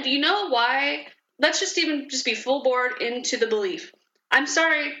 And you know why? Let's just be full board into the belief. I'm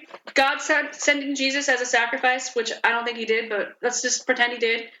sorry, God sending Jesus as a sacrifice, which I don't think he did, but let's just pretend he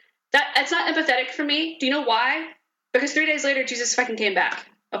did. It's not empathetic for me. Do you know why? Because 3 days later, Jesus fucking came back.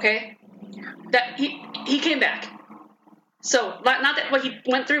 Okay, that he came back. So not that what he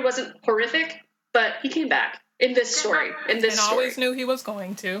went through wasn't horrific, but he came back in this story. And always knew he was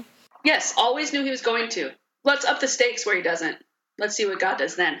going to. Yes, always knew he was going to. Let's up the stakes where he doesn't. Let's see what God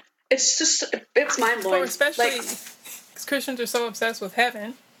does then. It's mind blowing. Especially because Christians are so obsessed with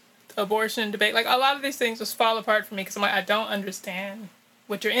heaven, abortion debate. Like, a lot of these things just fall apart for me because I'm like, I don't understand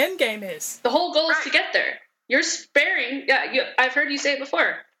what your end game is. The whole goal is to get there. You're sparing. Yeah, I've heard you say it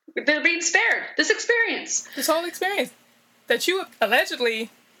before. They're being spared. This whole experience that you allegedly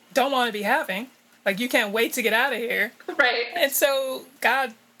don't want to be having. Like, you can't wait to get out of here. Right. And so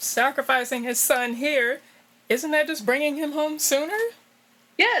God sacrificing his son here, isn't that just bringing him home sooner?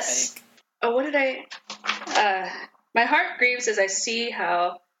 Yes. My heart grieves as I see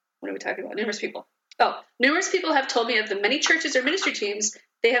how, what are we talking about? Numerous people. Numerous people have told me of the many churches or ministry teams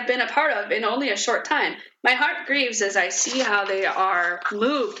they have been a part of in only a short time. My heart grieves as I see how they are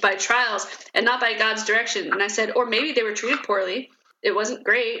moved by trials and not by God's direction. And I said, or maybe they were treated poorly. It wasn't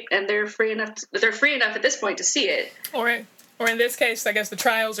great, and they're free enough at this point to see it. Or in this case, I guess the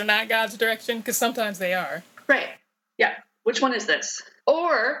trials are not God's direction, because sometimes they are. Right. Yeah. Which one is this?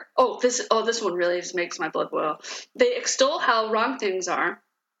 This one really just makes my blood boil. They extol how wrong things are,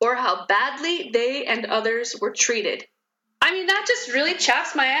 or how badly they and others were treated. I mean, that just really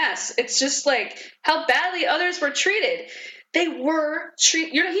chaps my ass. It's just like how badly others were treated. They were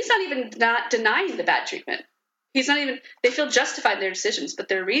treated. He's not even not denying the bad treatment. He's not even. They feel justified in their decisions, but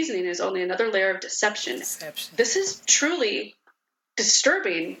their reasoning is only another layer of deception. This is truly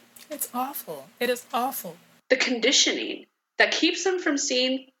disturbing. It's awful. It is awful. The conditioning that keeps them from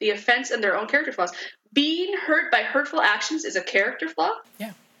seeing the offense and their own character flaws. Being hurt by hurtful actions is a character flaw?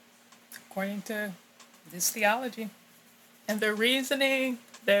 Yeah. According to this theology. And their reasoning,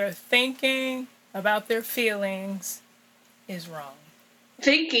 their thinking about their feelings is wrong.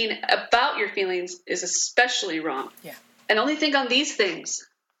 Thinking about your feelings is especially wrong. Yeah. And only think on these things.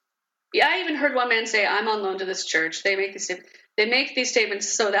 Yeah, I even heard one man say, I'm on loan to this church. They make these statements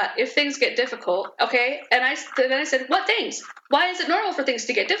so that if things get difficult, okay? And then I said, what things? Why is it normal for things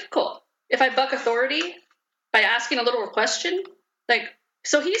to get difficult? If I buck authority by asking a little question?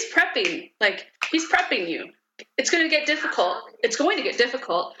 So he's prepping you. It's going to get difficult. It's going to get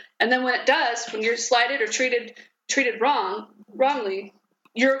difficult. And then when it does, when you're slighted or treated wrongly,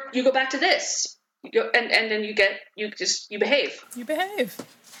 you go back to this. And then you behave. You behave.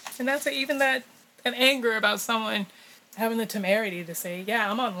 And that's even that an anger about someone having the temerity to say,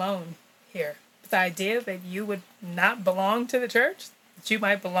 yeah, I'm on loan here. The idea that you would not belong to the church, that you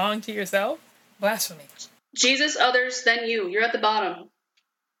might belong to yourself, blasphemy. Jesus, others, then you. You're at the bottom.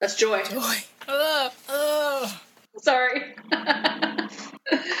 That's joy. Joy. Ugh. Sorry.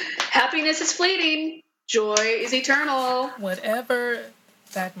 Happiness is fleeting. Joy is eternal. Whatever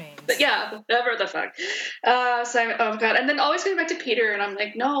that means. But yeah, whatever the fuck. Oh God. And then always going back to Peter, and I'm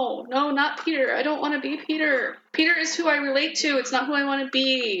like, no, not Peter. I don't want to be Peter. Peter is who I relate to. It's not who I want to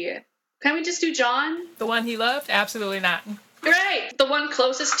be. Can we just do John? The one he loved? Absolutely not. Right. The one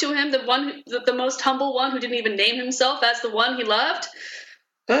closest to him, the most humble one who didn't even name himself as the one he loved.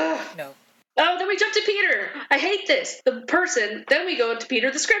 Ugh. No. Oh, then we jump to Peter. I hate this. The person. Then we go to Peter,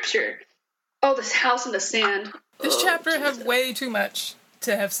 the scripture. Oh, this house in the sand. This chapter have way too much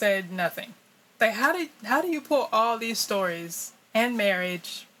to have said nothing. Like, how do you pull all these stories and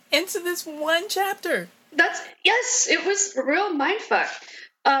marriage into this one chapter? Yes, it was a real mindfuck.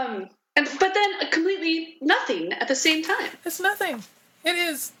 But then completely nothing at the same time. It's nothing. It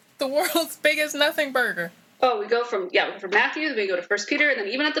is the world's biggest nothing burger. Oh, we go from Matthew, then we go to 1 Peter, and then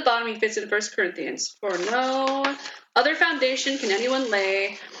even at the bottom he fits in 1 Corinthians. For no other foundation can anyone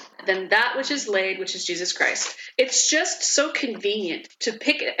lay than that which is laid, which is Jesus Christ. It's just so convenient to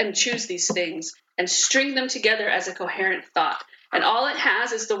pick and choose these things and string them together as a coherent thought. And all it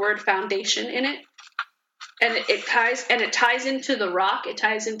has is the word foundation in it. And it ties into the rock. It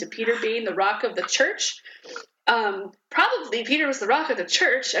ties into Peter being the rock of the church. Probably Peter was the rock of the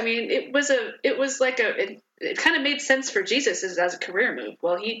church. I mean, it kind of made sense for Jesus as a career move.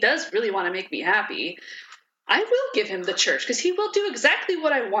 Well, he does really want to make me happy. I will give him the church because he will do exactly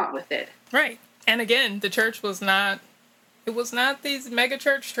what I want with it. Right. And again, the church was not these mega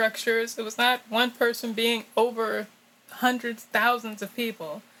church structures. It was not one person being over hundreds, thousands of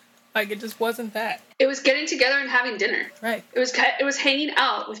people. Like, it just wasn't that. It was getting together and having dinner. Right. It was hanging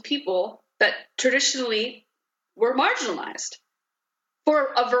out with people that traditionally were marginalized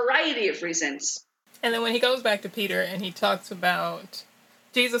for a variety of reasons. And then when he goes back to Peter and he talks about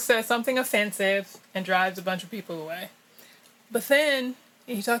Jesus says something offensive and drives a bunch of people away. But then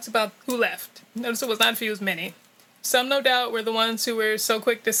he talks about who left. Notice it was not few, it was many. Some, no doubt, were the ones who were so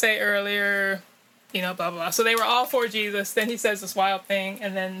quick to say earlier, blah, blah, blah. So they were all for Jesus. Then he says this wild thing,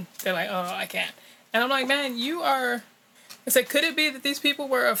 and then they're like, oh, I can't. And I'm like, man, I said, could it be that these people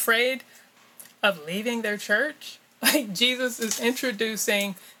were afraid of leaving their church? Like, Jesus is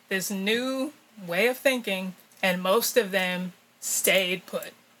introducing this new way of thinking, and most of them stayed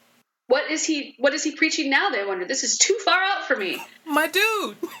put. What is he preaching now, they wonder? This is too far out for me. My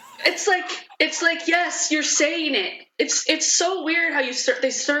dude. It's like, yes, you're saying it. It's so weird how they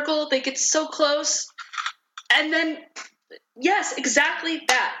circle, they get so close. And then, yes, exactly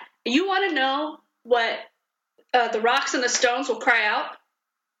that. You want to know what the rocks and the stones will cry out?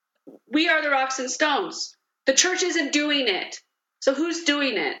 We are the rocks and stones. The church isn't doing it. So who's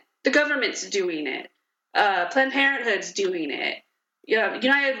doing it? The government's doing it. Planned Parenthood's doing it.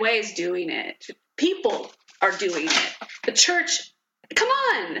 United Way's doing it. People are doing it. The church, come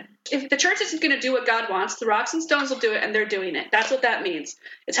on. If the church isn't going to do what God wants, the rocks and stones will do it, and they're doing it. That's what that means.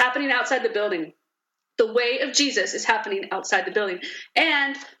 It's happening outside the building. The way of Jesus is happening outside the building.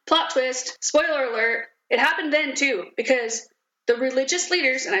 And, plot twist, spoiler alert, it happened then too, because the religious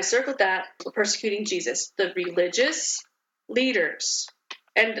leaders, and I circled that, were persecuting Jesus. The religious leaders.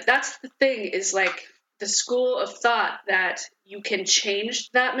 And that's the thing, is like the school of thought that you can change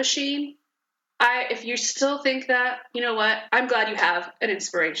that machine. If you still think that, you know what? I'm glad you have an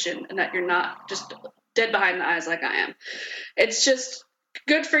inspiration and that you're not just dead behind the eyes like I am. It's just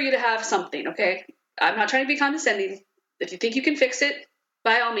good for you to have something, okay? I'm not trying to be condescending. If you think you can fix it,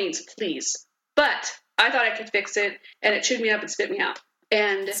 by all means, please. But I thought I could fix it, and it chewed me up and spit me out.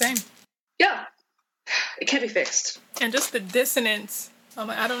 And same. Yeah, it can't be fixed. And just the dissonance.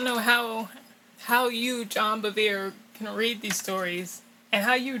 I don't know how you, John Bevere, can read these stories and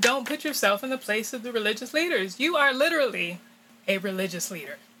how you don't put yourself in the place of the religious leaders. You are literally a religious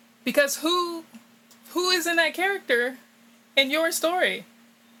leader. Because who is in that character in your story?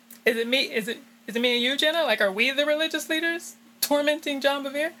 Is it me? Is it me and you, Jenna? Like, are we the religious leaders tormenting John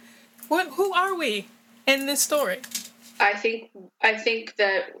Bevere? Who are we in this story? I think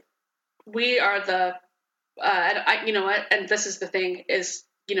that we are the you know what? And this is the thing is,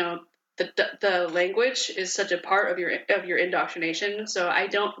 the language is such a part of your indoctrination. So I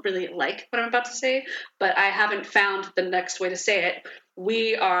don't really like what I'm about to say, but I haven't found the next way to say it.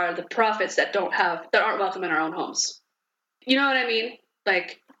 We are the prophets that aren't welcome in our own homes. You know what I mean?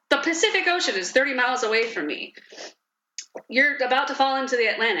 Like, the Pacific Ocean is 30 miles away from me. You're about to fall into the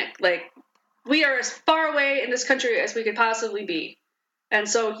Atlantic. Like, we are as far away in this country as we could possibly be. And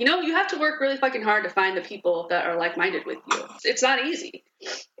so, you have to work really fucking hard to find the people that are like-minded with you. It's not easy.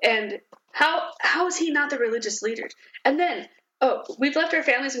 And how is he not the religious leader? And then, we've left our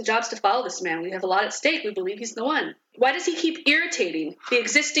families and jobs to follow this man. We have a lot at stake. We believe he's the one. Why does he keep irritating the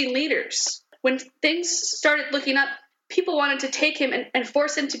existing leaders? When things started looking up, people wanted to take him and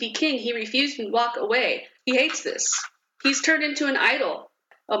force him to be king. He refused and walked away. He hates this. He's turned into an idol.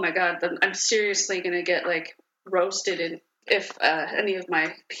 Oh my God, I'm seriously going to get roasted. And if any of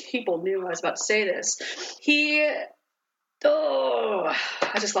my people knew I was about to say this,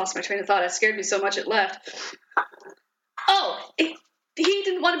 I just lost my train of thought. It scared me so much it left. He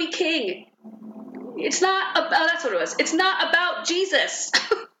didn't want to be king. It's not about, that's what it was. It's not about Jesus.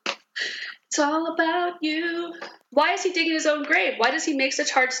 It's all about you. Why is he digging his own grave? Why does he make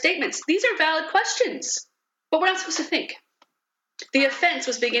such hard statements? These are valid questions, but we're not supposed to think. The offense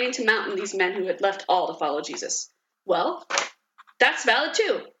was beginning to mount in these men who had left all to follow Jesus. Well, that's valid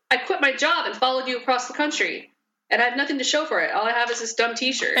too. I quit my job and followed you across the country, and I have nothing to show for it. All I have is this dumb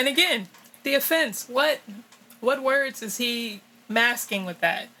t-shirt. And again, the offense. What words is he masking with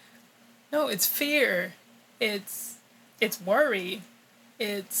that? No, it's fear. It's worry.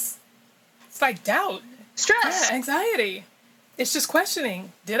 It's like doubt. Stress. Yeah, anxiety. It's just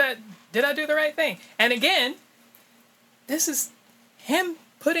questioning. Did I do the right thing? And again, this is him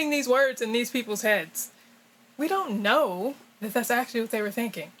putting these words in these people's heads. We don't know that that's actually what they were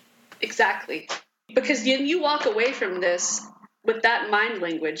thinking. Exactly. Because you walk away from this with that mind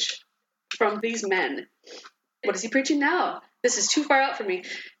language from these men. What is he preaching now? This is too far out for me.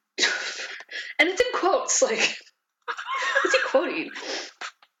 And it's in quotes. What's he quoting?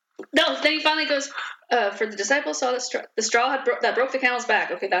 No, then he finally goes, for the disciples saw the straw that broke the camel's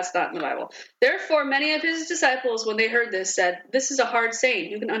back. Okay, that's not in the Bible. Therefore, many of his disciples, when they heard this, said, "This is a hard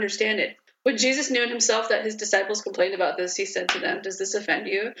saying. Who can understand it?" When Jesus knew in himself that his disciples complained about this, he said to them, "Does this offend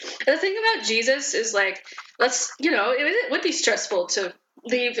you?" And the thing about Jesus is it would be stressful to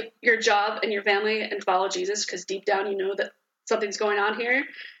leave your job and your family and follow Jesus, because deep down you know that something's going on here.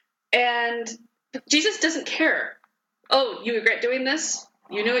 And Jesus doesn't care. Oh, you regret doing this?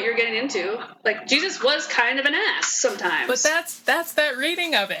 You knew what you're getting into. Jesus was kind of an ass sometimes. But that's that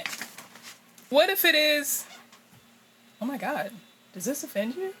reading of it. What if it is, oh my God, does this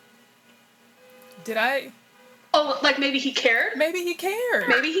offend you? Did I? Oh, maybe he cared? Maybe he cared.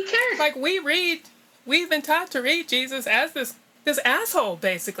 Maybe he cared. We've been taught to read Jesus as this asshole,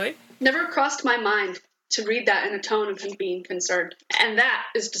 basically. Never crossed my mind to read that in a tone of him being concerned. And that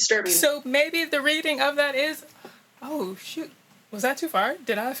is disturbing. So maybe the reading of that is, oh, shoot. Was that too far?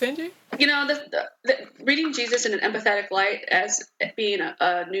 Did I offend you? The reading Jesus in an empathetic light as being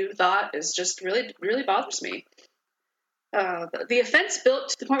a new thought is just really, really bothers me. The offense built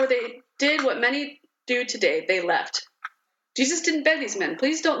to the point where they did what many do today. They left. Jesus didn't beg these men,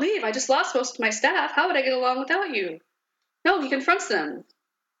 "Please don't leave. I just lost most of my staff. How would I get along without you?" No, he confronts them.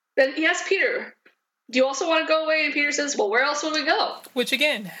 Then he asks Peter, "Do you also want to go away?" And Peter says, "Well, where else would we go?" Which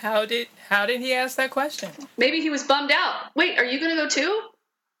again, how did he ask that question? Maybe he was bummed out. "Wait, are you going to go too?"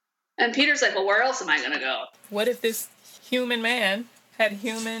 And Peter's like, "Well, where else am I going to go?" What if this human man had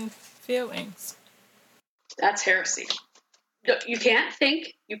human feelings? That's heresy. You can't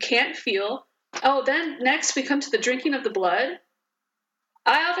think. You can't feel. Oh, then next we come to the drinking of the blood.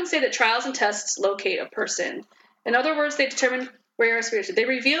 I often say that trials and tests locate a person. In other words, they determine where you are spiritually. They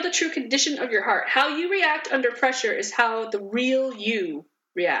reveal the true condition of your heart. How you react under pressure is how the real you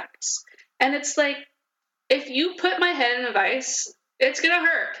reacts. And it's if you put my head in a vice, it's going to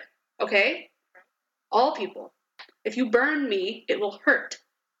hurt. Okay? All people. If you burn me, it will hurt.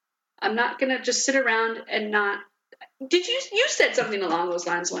 I'm not going to just sit around and not. Did you said something along those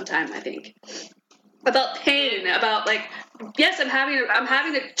lines one time, I think, about pain, about yes, I'm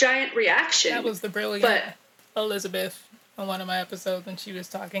having a giant reaction. That was the brilliant Elizabeth on one of my episodes when she was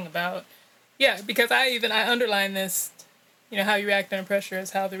talking about, because I underlined this, how you react under pressure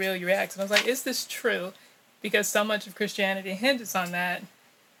is how the real you reacts. And I was like, is this true? Because so much of Christianity hinges on that.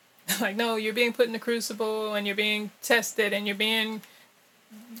 No, you're being put in the crucible and you're being tested and you're being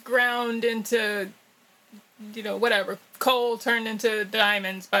ground into, whatever, coal turned into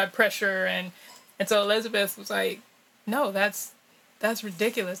diamonds by pressure. And so Elizabeth was like, no, that's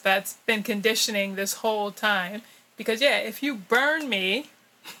ridiculous. That's been conditioning this whole time. Because, if you burn me,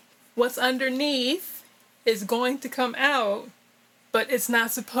 what's underneath is going to come out, but it's not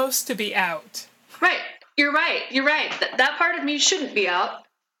supposed to be out. Right. You're right. That part of me shouldn't be out,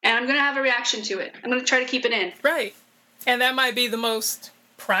 and I'm going to have a reaction to it. I'm going to try to keep it in. Right. And that might be the most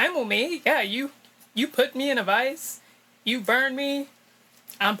primal me. Yeah, you put me in a vice. You burn me.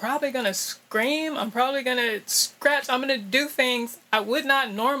 I'm probably going to scream. I'm probably going to scratch. I'm going to do things I would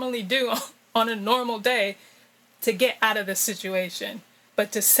not normally do on a normal day to get out of this situation.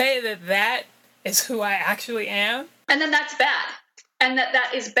 But to say that that is who I actually am. And then that's bad. And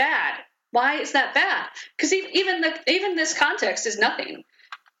that is bad. Why is that bad? Because even this context is nothing.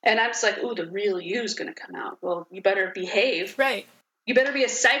 And I'm just like, ooh, the real you is going to come out. Well, you better behave. Right. You better be a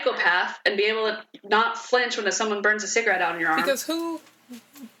psychopath and be able to not flinch when someone burns a cigarette out in your arm. Because who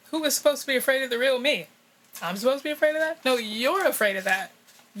is supposed to be afraid of the real me? I'm supposed to be afraid of that? No, you're afraid of that.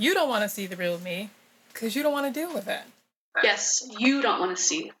 You don't want to see the real me because you don't want to deal with that. Yes, you don't want to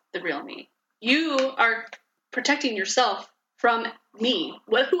see the real me. You are protecting yourself from me,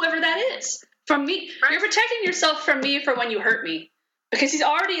 whoever that is. From me. Right. You're protecting yourself from me for when you hurt me. Because he's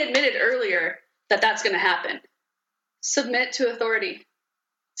already admitted earlier that that's going to happen. Submit to authority.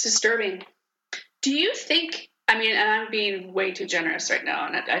 It's disturbing. Do you think, and I'm being way too generous right now,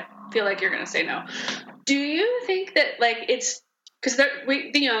 and I feel like you're going to say no. Do you think that, it's, because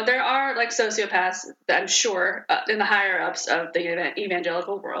there are, sociopaths, I'm sure, in the higher-ups of the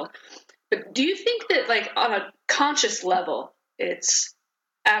evangelical world. But do you think that, on a conscious level, it's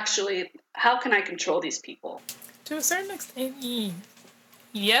actually, how can I control these people? To a certain extent,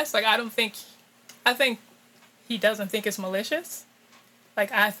 yes. I think he doesn't think it's malicious.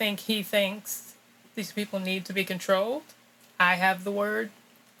 I think he thinks these people need to be controlled. I have the word.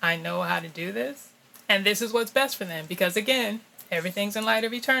 I know how to do this. And this is what's best for them. Because, again, everything's in light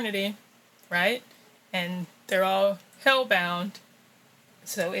of eternity, right? And they're all hellbound.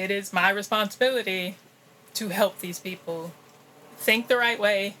 So it is my responsibility to help these people think the right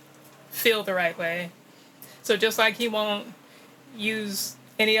way, feel the right way. So just like he won't use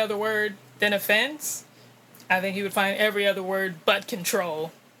any other word than offense, I think he would find every other word but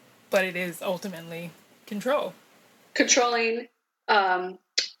control. But it is ultimately control. Controlling,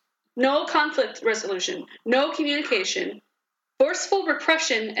 no conflict resolution, no communication, forceful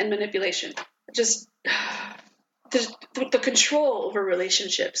repression and manipulation. Just the control over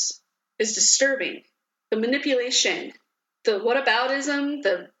relationships is disturbing. The manipulation, the whataboutism,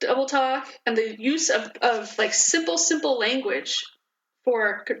 the double talk, and the use of simple language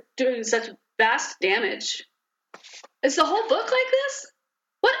for doing such vast damage. Is the whole book like this?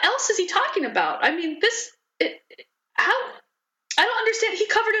 What else is he talking about? I don't understand. He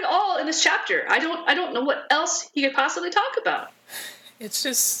covered it all in this chapter. I don't know what else he could possibly talk about. It's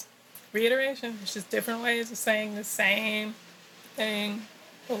just reiteration. It's just different ways of saying the same thing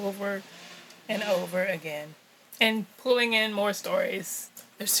over and over again. And pulling in more stories.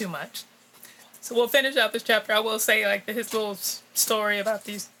 There's too much. So we'll finish out this chapter. I will say, his little story about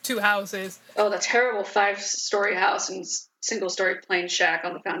these two houses. Oh, the terrible 5-story house and single-story plain shack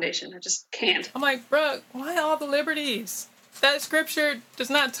on the foundation. I just can't. I'm like, bruh, why all the liberties? That scripture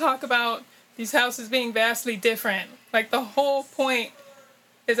does not talk about these houses being vastly different. The whole point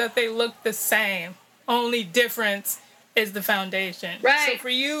is that they look the same. Only difference is the foundation. Right. So for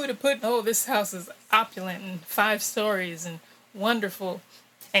you to put, this house is opulent and 5 stories and wonderful.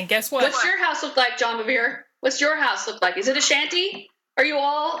 And guess what? What's your house look like, John Bevere? What's your house look like? Is it a shanty? Are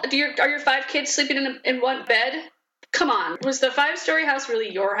your 5 kids sleeping in one bed? Come on. Was the 5-story house really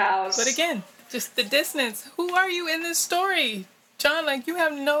your house? But again, just the dissonance. Who are you in this story? John, you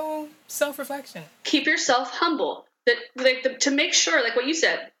have no self-reflection. Keep yourself humble. To make sure, what you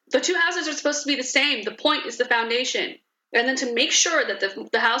said, the 2 houses are supposed to be the same. The point is the foundation. And then to make sure that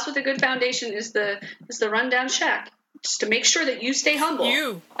the house with a good foundation is the rundown shack. Just to make sure that you stay humble.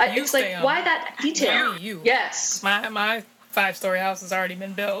 It's humble. Why that detail? You. Yes. My 5-story house has already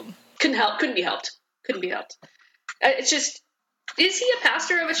been built. Couldn't be helped. It's just, is he a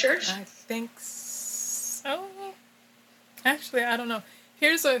pastor of a church? I think so. Actually, I don't know.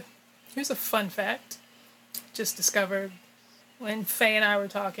 Here's a fun fact. Just discovered when Faye and I were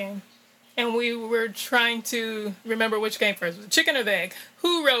talking, and we were trying to remember which came first. Was it chicken or the egg?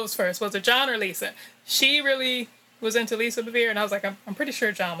 Who rose first? Was it John or Lisa? She really was into Lisa Bevere, and I was like, I'm pretty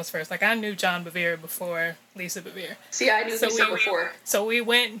sure John was first. I knew John Bevere before Lisa Bevere. See, I knew Lisa before. So we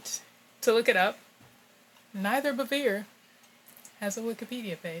went to look it up. Neither Bevere has a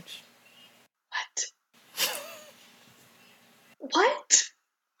Wikipedia page. What?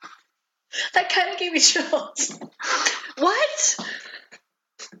 That kind of gave me chills. What?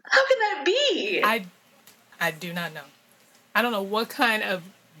 How can that be? I do not know. I don't know what kind of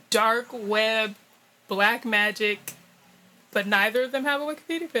dark web, black magic, but neither of them have a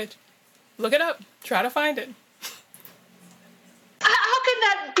Wikipedia page. Look it up. Try to find it. How can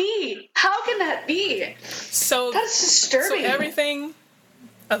that be? How can that be? So That's disturbing. So everything,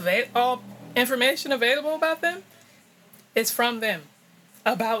 all information available about them is from them,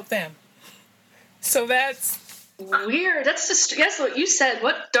 about them. So that's weird. That's just, yes, what you said.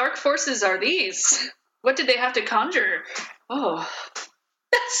 What dark forces are these? What did they have to conjure? Oh,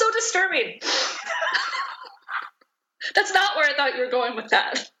 that's so disturbing. That's not where I thought you were going with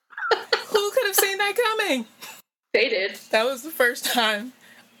that. Who could have seen that coming? They did. That was the first time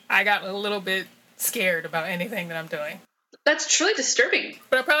I got a little bit scared about anything that I'm doing. That's truly disturbing.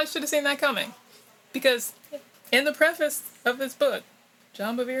 But I probably should have seen that coming. Because in the preface of this book,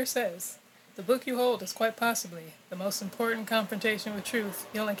 John Bevere says, "The book you hold is quite possibly the most important confrontation with truth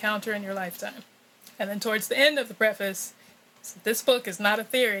you'll encounter in your lifetime." And then towards the end of the preface, this book is not a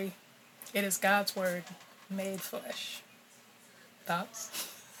theory, it is God's word made flesh. Thoughts?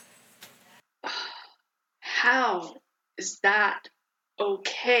 How is that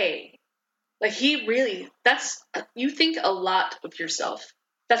okay? Like, you think a lot of yourself.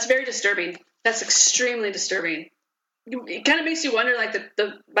 That's very disturbing. That's extremely disturbing. It kind of makes you wonder, like,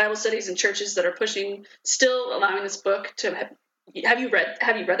 the Bible studies and churches that are still allowing this book to have you read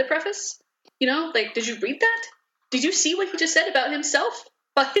the preface? You know, like, did you read that? Did you see what he just said about himself?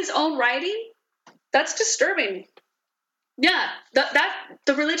 About his own writing? That's disturbing. Yeah,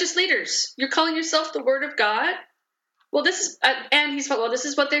 the religious leaders. You're calling yourself the Word of God? Well, this is, and he's well. This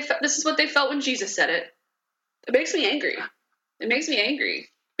is what they felt when Jesus said it. It makes me angry. It makes me angry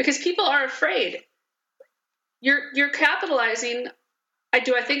because people are afraid. You're capitalizing. I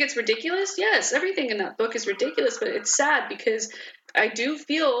think it's ridiculous. Yes, everything in that book is ridiculous, but it's sad because I do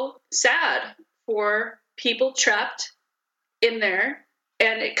feel sad for people trapped in there,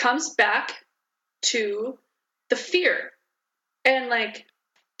 and it comes back to the fear. And, like,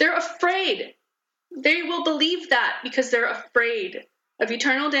 they're afraid. They will believe that because they're afraid of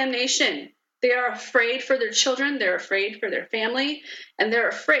eternal damnation. They are afraid for their children. They're afraid for their family, and they're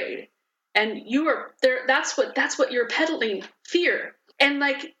afraid. And you are there. That's what you're peddling, fear. And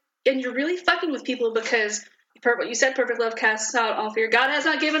you're really fucking with people because what you said, perfect love casts out all fear. God has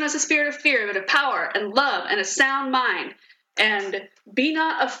not given us a spirit of fear, but of power and love and a sound mind. And be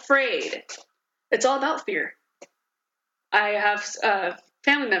not afraid. It's all about fear. I have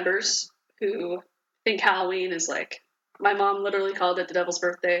family members who think Halloween is like, my mom literally called it the devil's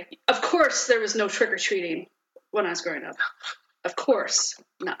birthday. Of course there was no trick-or-treating when I was growing up. Of course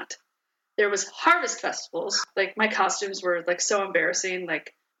not. There was harvest festivals. Like, my costumes were, like, so embarrassing.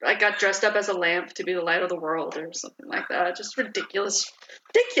 Like, I got dressed up as a lamp to be the light of the world or something like that. Just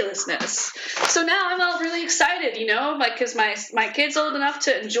ridiculousness. So now I'm all really excited, you know, like, because my kid's old enough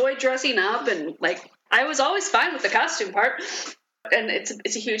to enjoy dressing up, and, like, I was always fine with the costume part. And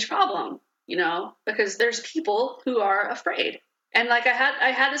it's a huge problem, you know, because there's people who are afraid. And, like,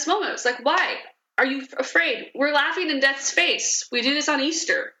 I had this moment. It's like, why are you afraid? We're laughing in death's face. We do this on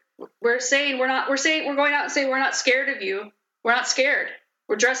Easter. We're going out and saying we're not scared of you. We're not scared.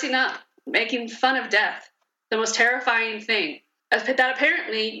 We're dressing up, making fun of death, the most terrifying thing that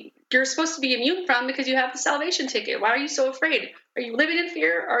apparently you're supposed to be immune from because you have the salvation ticket. Why are you so afraid? Are you living in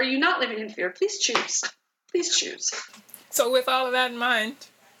fear or are you not living in fear? Please choose. Please choose. So with all of that in mind,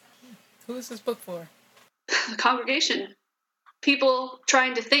 who is this book for? The congregation. People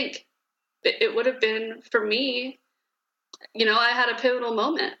trying to think. It would have been, for me, you know, I had a pivotal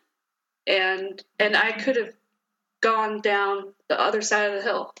moment. And I could have gone down the other side of the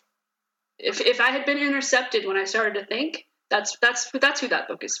hill. If I had been intercepted when I started to think, that's who that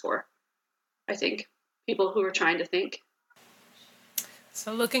book is for. I think people who are trying to think.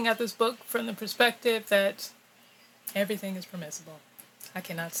 So looking at this book from the perspective that everything is permissible. I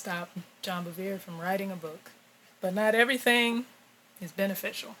cannot stop John Bevere from writing a book, but not everything is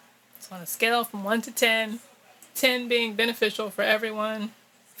beneficial. So on a scale from 1 to 10, 10 being beneficial for everyone,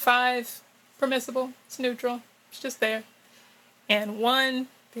 5 permissible, it's neutral, it's just there, and 1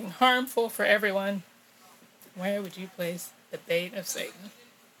 being harmful for everyone, where would you place the bait of Satan?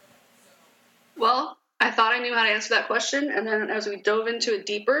 Well, I thought I knew how to answer that question, and then as we dove into it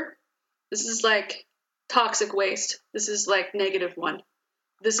deeper, this is like toxic waste. This is like -1.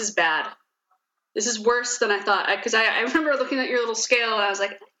 This is bad. This is worse than I thought. Because I remember looking at your little scale, and I was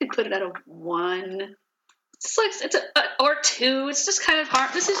like, I could put it at a 1. It's like or 2. It's just kind of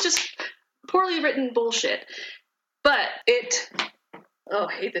hard. This is just poorly written bullshit. But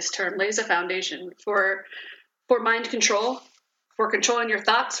I hate this term, lays a foundation for mind control, for controlling your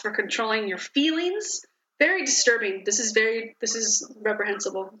thoughts, for controlling your feelings. Very disturbing. This is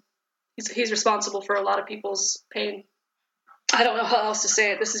reprehensible. He's responsible for a lot of people's pain. I don't know how else to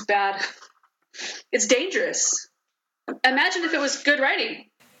say it. This is bad. It's dangerous. Imagine if it was good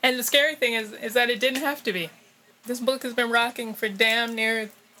writing. And the scary thing is that it didn't have to be. This book has been rocking for damn near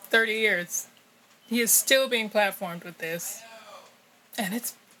 30 years. He is still being platformed with this. And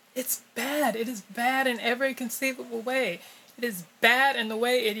it's bad. It is bad in every conceivable way. It is bad in the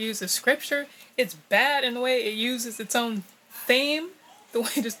way it uses scripture. It's bad in the way it uses its own theme, the way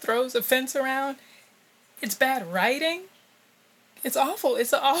it just throws offense around. It's bad writing. It's awful.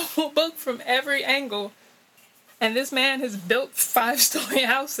 It's an awful book from every angle. And this man has built 5-story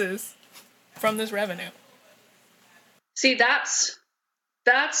houses from this revenue. See, that's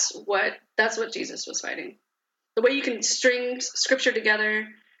what Jesus was fighting. The way you can string scripture together,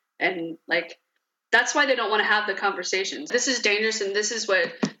 and like, that's why they don't want to have the conversations. This is dangerous, and this is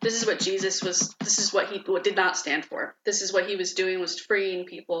what Jesus was. This is what he did not stand for. This is what he was doing, was freeing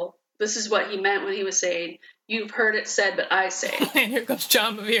people. This is what he meant when he was saying, "You've heard it said, but I say." And here comes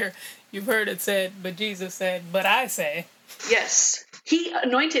John Bevere. You've heard it said, but Jesus said, but I say. Yes, he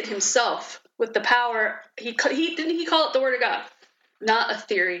anointed himself with the power. He call it the word of God, not a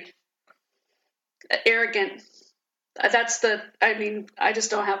theory. Arrogant. I just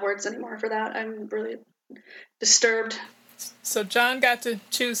don't have words anymore for that. I'm really disturbed. So John got to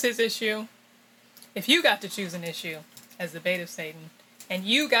choose his issue. If you got to choose an issue as the bait of Satan, and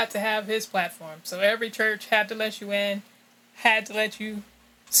you got to have his platform, so every church had to let you in, had to let you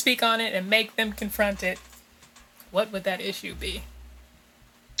speak on it and make them confront it, what would that issue be?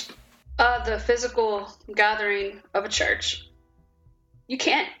 The physical gathering of a church. You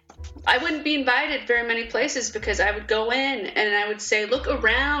can't. I wouldn't be invited very many places because I would go in and I would say, look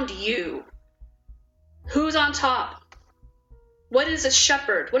around you. Who's on top? What is a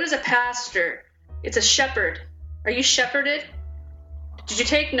shepherd? What is a pastor? It's a shepherd. Are you shepherded? Did you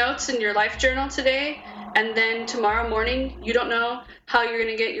take notes in your life journal today? And then tomorrow morning, you don't know how you're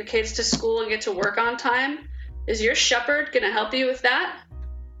going to get your kids to school and get to work on time? Is your shepherd going to help you with that?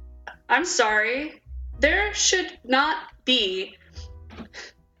 I'm sorry. There should not be.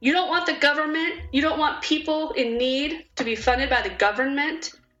 You don't want the government, you don't want people in need to be funded by the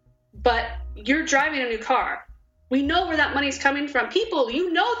government, but you're driving a new car. We know where that money's coming from. People,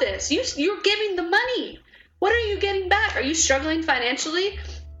 you know this. You're giving the money. What are you getting back? Are you struggling financially?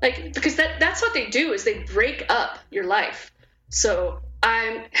 Because that's what they do, is they break up your life. So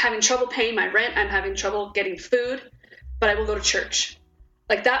I'm having trouble paying my rent. I'm having trouble getting food, but I will go to church.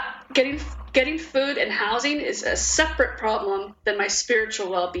 Like that, getting food and housing is a separate problem than my spiritual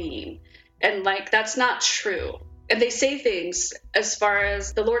well-being. And that's not true. And they say things as far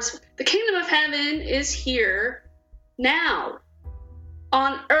as the kingdom of heaven is here now,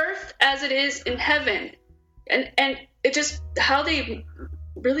 on earth as it is in heaven. And it just, how they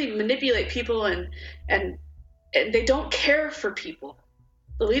really manipulate people and they don't care for people.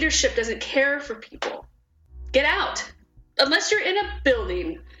 The leadership doesn't care for people. Get out. Unless you're in a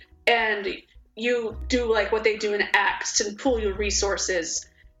building and you do like what they do in Acts and pool your resources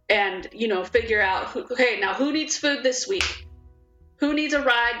and, figure out, who needs food this week? Who needs a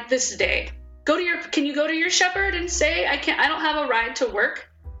ride this day? Can you go to your shepherd and say, I don't have a ride to work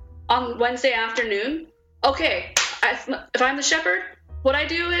on Wednesday afternoon? Okay, if I'm the shepherd, what I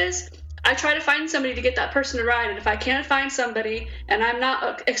do is I try to find somebody to get that person a ride. And if I can't find somebody and I'm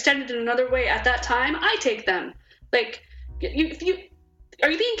not extended in another way at that time, I take them. Are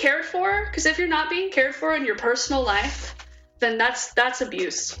you being cared for? Because if you're not being cared for in your personal life, then that's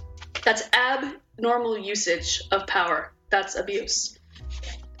abuse. That's abnormal usage of power. That's abuse.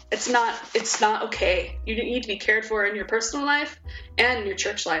 It's not okay. You need to be cared for in your personal life and in your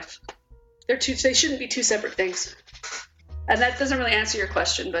church life. They shouldn't be two separate things. And that doesn't really answer your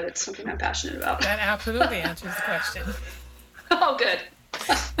question, but it's something I'm passionate about. That absolutely answers the question. Oh, good.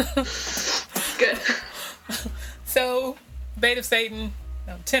 Good. So, Bait of Satan,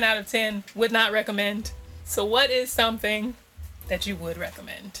 10 out of 10, would not recommend. So what is something that you would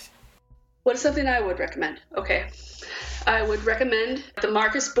recommend? What is something I would recommend? Okay. I would recommend the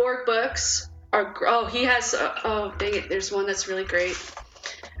Marcus Borg books. He has, dang it, there's one that's really great.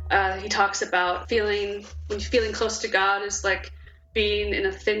 He talks about feeling close to God is like being in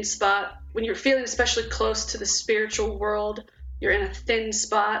a thin spot. When you're feeling especially close to the spiritual world, you're in a thin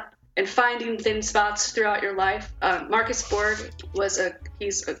spot. And finding thin spots throughout your life. Marcus Borg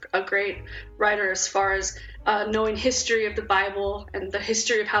he's a great writer as far as knowing history of the Bible and the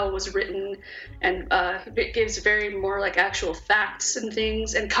history of how it was written, and it gives very more like actual facts and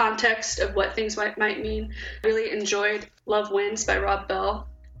things and context of what things might mean. Really enjoyed Love Wins by Rob Bell.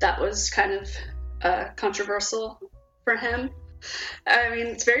 That was kind of controversial for him. I mean,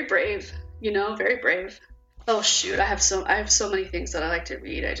 it's very brave, very brave. Oh shoot, I have so many things that I like to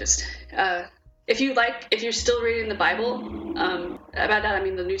read. if you're still reading the Bible, about that I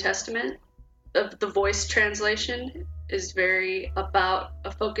mean the New Testament, the Voice translation is very about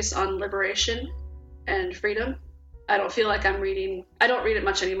a focus on liberation and freedom. I don't feel like I don't read it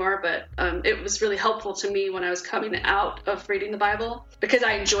much anymore, but it was really helpful to me when I was coming out of reading the Bible because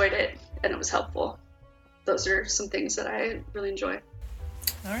I enjoyed it and it was helpful. Those are some things that I really enjoy.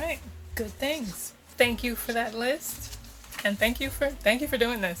 All right, good things. Thank you for that list, and thank you for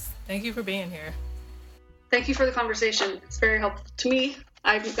doing this. Thank you for being here. Thank you for the conversation. It's very helpful to me.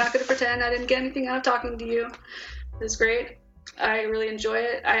 I'm not going to pretend I didn't get anything out of talking to you. It was great. I really enjoy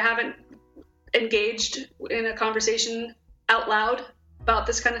it. I haven't engaged in a conversation out loud about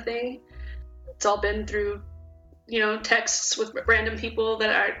this kind of thing. It's all been through, texts with random people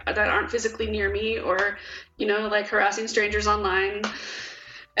that aren't physically near me, or, like harassing strangers online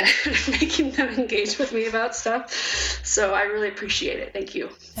and making them engage with me about stuff. So I really appreciate it. Thank you.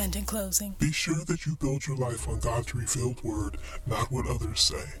 And in closing, be sure that you build your life on God's revealed word, not what others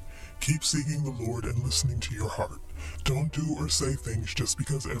say. Keep seeking the Lord and listening to your heart. Don't do or say things just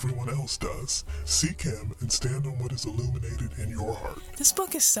because everyone else does. Seek Him and stand on what is illuminated in your heart. This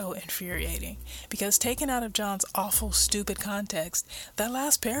book is so infuriating because taken out of John's awful, stupid context, that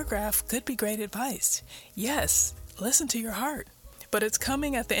last paragraph could be great advice. Yes, listen to your heart. But it's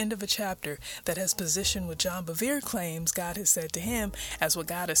coming at the end of a chapter that has positioned what John Bevere claims God has said to him as what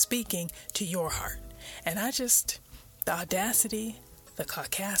God is speaking to your heart. And the audacity, the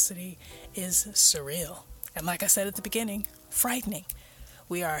caucasity is surreal. And like I said at the beginning, frightening.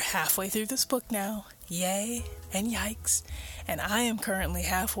 We are halfway through this book now. Yay and yikes. And I am currently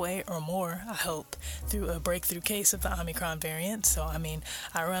halfway or more, I hope, through a breakthrough case of the Omicron variant. So,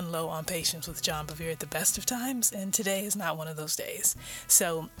 I run low on patience with John Bevere at the best of times, and today is not one of those days.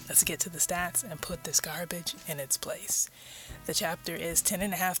 So, let's get to the stats and put this garbage in its place. The chapter is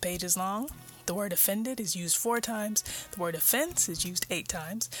 10.5 pages long. The word offended is used 4 times. The word offense is used 8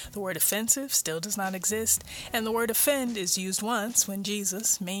 times. The word offensive still does not exist. And the word offend is used once when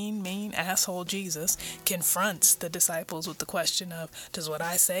Jesus, mean asshole Jesus, confronts the disciples with the question of, does what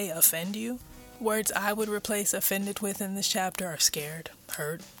I say offend you? Words I would replace offended with in this chapter are scared,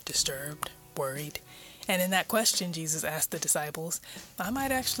 hurt, disturbed, worried. And in that question Jesus asked the disciples, I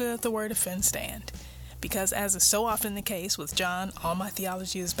might actually let the word offend stand. Because as is so often the case with John, all my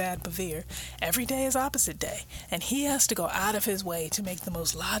theology is bad Bevere, every day is opposite day, and he has to go out of his way to make the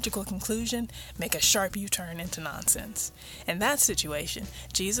most logical conclusion, make a sharp U-turn into nonsense. In that situation,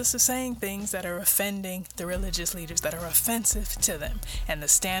 Jesus is saying things that are offending the religious leaders, that are offensive to them, and the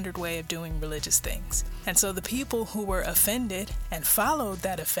standard way of doing religious things. And so the people who were offended and followed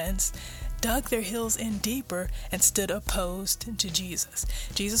that offense dug their heels in deeper and stood opposed to Jesus.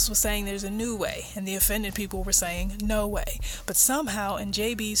 Jesus was saying there's a new way, and the offended people were saying no way. But somehow in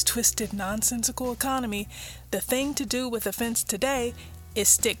JB's twisted, nonsensical economy, the thing to do with offense today is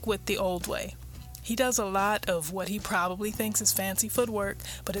stick with the old way. He does a lot of what he probably thinks is fancy footwork,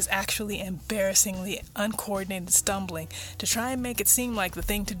 but is actually embarrassingly uncoordinated stumbling to try and make it seem like the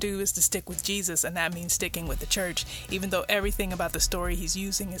thing to do is to stick with Jesus, and that means sticking with the church, even though everything about the story he's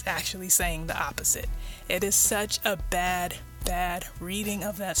using is actually saying the opposite. It is such a bad reading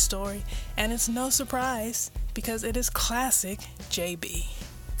of that story, and it's no surprise because it is classic JB.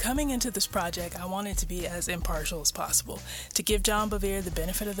 Coming into this project, I wanted to be as impartial as possible, to give John Bevere the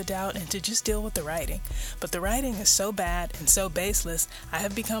benefit of the doubt and to just deal with the writing. But the writing is so bad and so baseless, I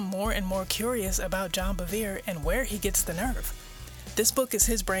have become more and more curious about John Bevere and where he gets the nerve. This book is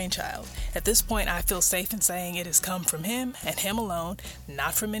his brainchild. At this point, I feel safe in saying it has come from him and him alone,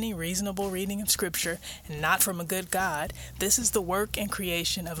 not from any reasonable reading of scripture, and not from a good God. This is the work and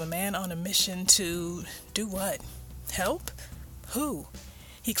creation of a man on a mission to do what? Help? Who?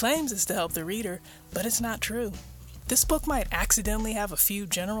 He claims it's to help the reader, but it's not true. This book might accidentally have a few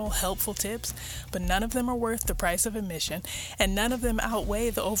general helpful tips, but none of them are worth the price of admission, and none of them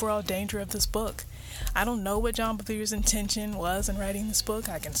outweigh the overall danger of this book. I don't know what John Bevere's intention was in writing this book.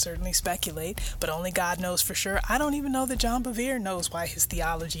 I can certainly speculate, but only God knows for sure. I don't even know that John Bevere knows why his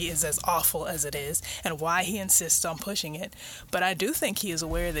theology is as awful as it is and why he insists on pushing it. But I do think he is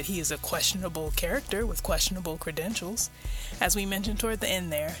aware that he is a questionable character with questionable credentials. As we mentioned toward the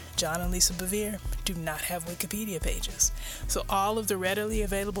end there, John and Lisa Bevere do not have Wikipedia pages. So all of the readily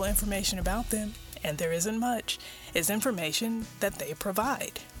available information about them, and there isn't much, is information that they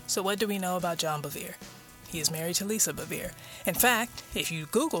provide. So what do we know about John Bevere? He is married to Lisa Bevere. In fact, if you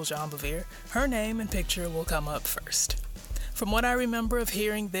Google John Bevere, her name and picture will come up first. From what I remember of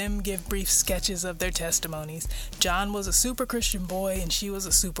hearing them give brief sketches of their testimonies, John was a super Christian boy and she was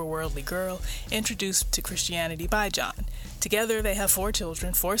a super worldly girl, introduced to Christianity by John. Together they have 4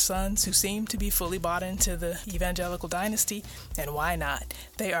 children, 4 sons who seem to be fully bought into the evangelical dynasty, and why not?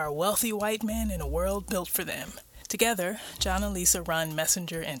 They are wealthy white men in a world built for them. Together, John and Lisa run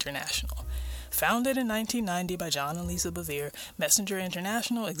Messenger International. Founded in 1990 by John and Lisa Bevere, Messenger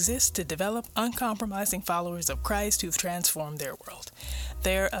International exists to develop uncompromising followers of Christ who've transformed their world.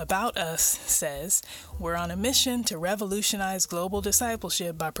 Their About Us says, "We're on a mission to revolutionize global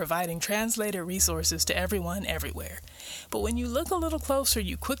discipleship by providing translated resources to everyone everywhere." But when you look a little closer,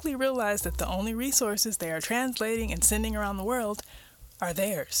 you quickly realize that the only resources they are translating and sending around the world are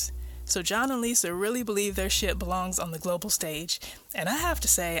theirs. So John and Lisa really believe their shit belongs on the global stage, and I have to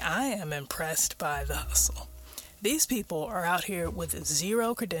say I am impressed by the hustle. These people are out here with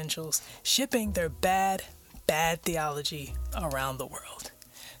 0 credentials, shipping their bad theology around the world.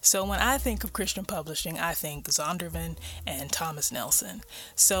 So when I think of Christian publishing, I think Zondervan and Thomas Nelson.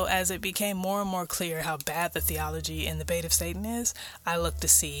 So as it became more and more clear how bad the theology in the Bait of Satan is, I looked to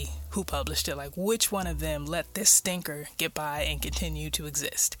see who published it, like which one of them let this stinker get by and continue to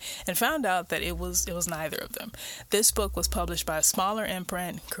exist, and found out that it was neither of them. This book was published by a smaller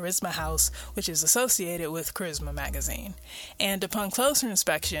imprint, Charisma House, which is associated with Charisma Magazine. And upon closer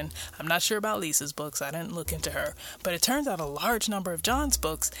inspection, I'm not sure about Lisa's books, I didn't look into her, but it turns out a large number of John's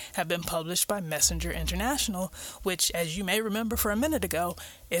books have been published by Messenger International, which, as you may remember for a minute ago,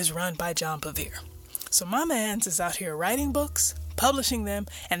 is run by John Bevere. So my mans is out here writing books, publishing them,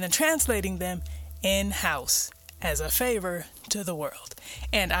 and then translating them in-house as a favor to the world.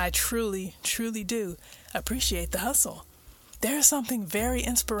 And I truly, truly do appreciate the hustle. There is something very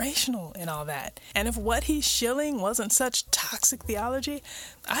inspirational in all that. And if what he's shilling wasn't such toxic theology,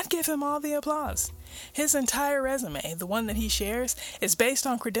 I'd give him all the applause. His entire resume, the one that he shares, is based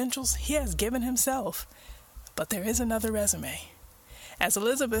on credentials he has given himself. But there is another resume. As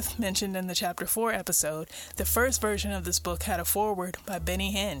Elizabeth mentioned in the Chapter 4 episode, the first version of this book had a foreword by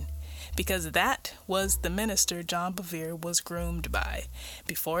Benny Hinn, because that was the minister John Bevere was groomed by.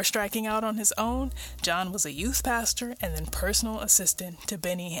 Before striking out on his own, John was a youth pastor and then personal assistant to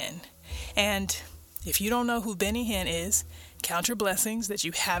Benny Hinn. And if you don't know who Benny Hinn is, count your blessings that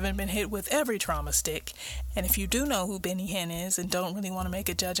you haven't been hit with every trauma stick. And if you do know who Benny Hinn is and don't really want to make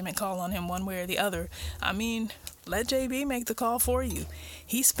a judgment call on him one way or the other, let JB make the call for you.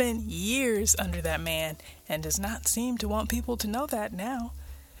 He spent years under that man and does not seem to want people to know that now.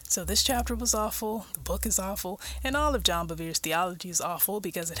 So this chapter was awful, the book is awful, and all of John Bevere's theology is awful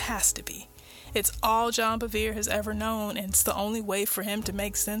because it has to be. It's all John Bevere has ever known, and it's the only way for him to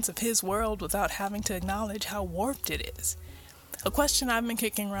make sense of his world without having to acknowledge how warped it is. A question I've been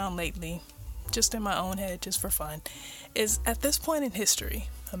kicking around lately, just in my own head, just for fun, is at this point in history,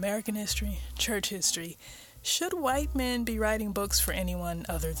 American history, church history, should white men be writing books for anyone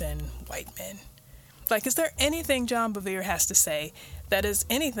other than white men? Like, is there anything John Bevere has to say that is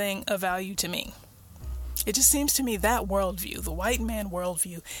anything of value to me? It just seems to me that worldview, the white man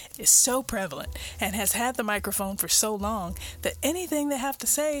worldview, is so prevalent and has had the microphone for so long that anything they have to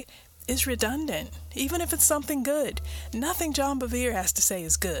say is redundant, even if it's something good. Nothing John Bevere has to say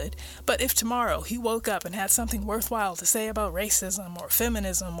is good, but if tomorrow he woke up and had something worthwhile to say about racism or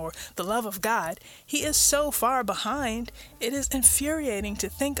feminism or the love of God, he is so far behind, it is infuriating to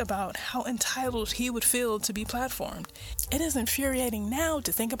think about how entitled he would feel to be platformed. It is infuriating now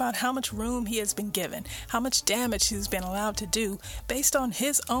to think about how much room he has been given, how much damage he's been allowed to do based on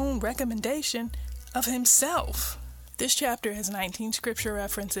his own recommendation of himself. This chapter has 19 scripture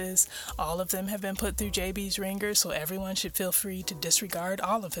references. All of them have been put through JB's ringer, so everyone should feel free to disregard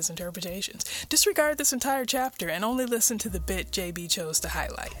all of his interpretations. Disregard this entire chapter and only listen to the bit JB chose to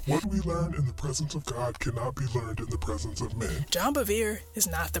highlight. What we learn in the presence of God cannot be learned in the presence of men. John Bevere is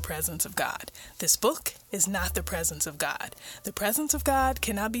not the presence of God. This book is not the presence of God. The presence of God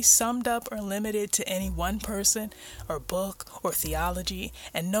cannot be summed up or limited to any one person or book or theology,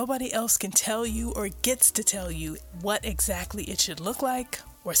 and nobody else can tell you or gets to tell you what exactly it should look like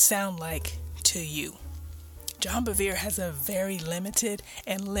or sound like to you. John Bevere has a very limited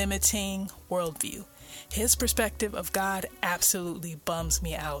and limiting worldview. His perspective of God absolutely bums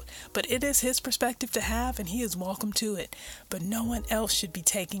me out, but it is his perspective to have and he is welcome to it. But no one else should be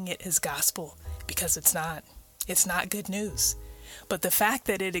taking it as gospel because it's not. It's not good news. But the fact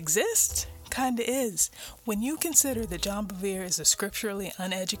that it exists kinda is. When you consider that John Bevere is a scripturally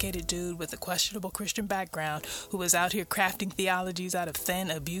uneducated dude with a questionable Christian background who is out here crafting theologies out of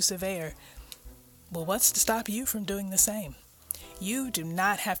thin, abusive air, well, what's to stop you from doing the same? You do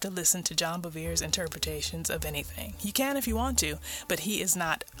not have to listen to John Bevere's interpretations of anything. You can if you want to, but he is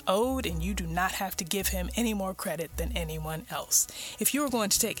not owed, and you do not have to give him any more credit than anyone else. If you are going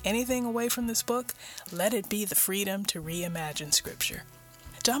to take anything away from this book, let it be the freedom to reimagine Scripture.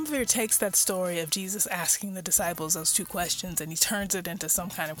 John Bevere takes that story of Jesus asking the disciples those two questions and he turns it into some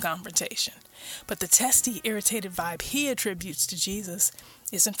kind of confrontation. But the testy, irritated vibe he attributes to Jesus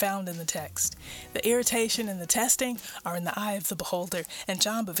isn't found in the text. The irritation and the testing are in the eye of the beholder, and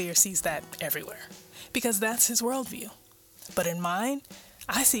John Bevere sees that everywhere, because that's his worldview. But in mine,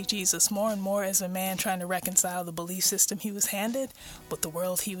 I see Jesus more and more as a man trying to reconcile the belief system he was handed with the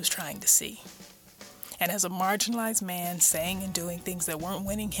world he was trying to see. And as a marginalized man saying and doing things that weren't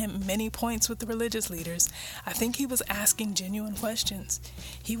winning him many points with the religious leaders, I think he was asking genuine questions.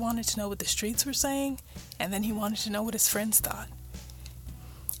 He wanted to know what the streets were saying, and then he wanted to know what his friends thought.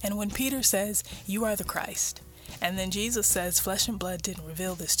 And when Peter says, "You are the Christ," and then Jesus says, "Flesh and blood didn't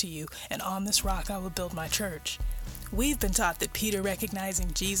reveal this to you, and on this rock I will build my church," we've been taught that Peter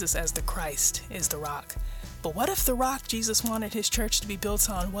recognizing Jesus as the Christ is the rock. But what if the rock Jesus wanted his church to be built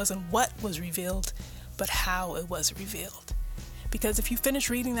on wasn't what was revealed, but how it was revealed? Because if you finish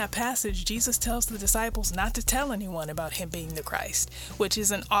reading that passage, Jesus tells the disciples not to tell anyone about him being the Christ, which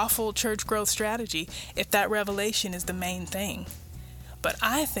is an awful church growth strategy if that revelation is the main thing. But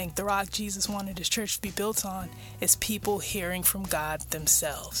I think the rock Jesus wanted his church to be built on is people hearing from God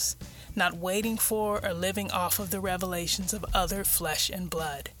themselves, not waiting for or living off of the revelations of other flesh and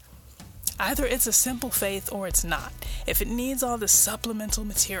blood. Either it's a simple faith or it's not. If it needs all this supplemental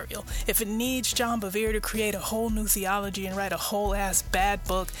material, if it needs John Bevere to create a whole new theology and write a whole-ass bad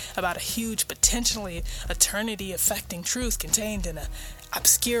book about a huge, potentially eternity-affecting truth contained in an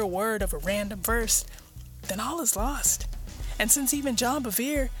obscure word of a random verse, then all is lost. And since even John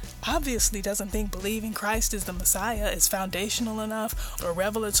Bevere obviously doesn't think believing Christ is the Messiah is foundational enough or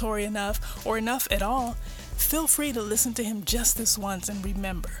revelatory enough or enough at all, feel free to listen to him just this once and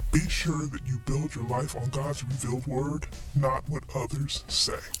remember. Be sure that you build your life on God's revealed word, not what others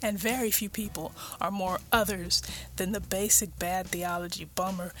say. And very few people are more others than the basic bad theology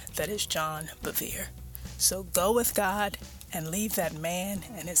bummer that is John Bevere. So go with God and leave that man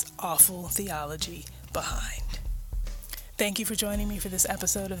and his awful theology behind. Thank you for joining me for this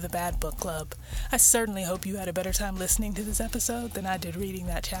episode of the Bad Book Club. I certainly hope you had a better time listening to this episode than I did reading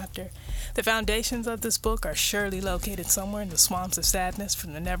that chapter. The foundations of this book are surely located somewhere in the swamps of sadness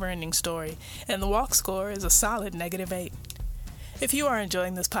from the never-ending story, and the walk score is a solid -8. If you are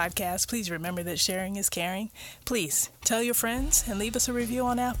enjoying this podcast, please remember that sharing is caring. Please tell your friends and leave us a review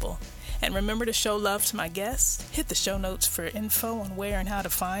on Apple. And remember to show love to my guests. Hit the show notes for info on where and how to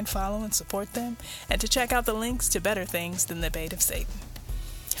find, follow, and support them, and to check out the links to better things than the bait of Satan.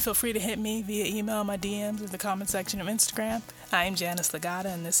 Feel free to hit me via email, my DMs, or the comment section of Instagram. I am Janice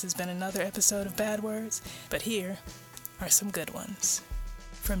Legata, and this has been another episode of Bad Words, but here are some good ones.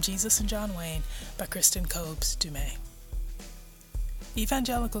 From Jesus and John Wayne by Kristen Kobes Dumais.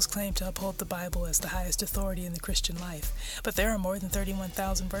 Evangelicals claim to uphold the Bible as the highest authority in the Christian life, but there are more than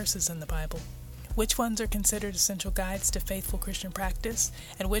 31,000 verses in the Bible. Which ones are considered essential guides to faithful Christian practice,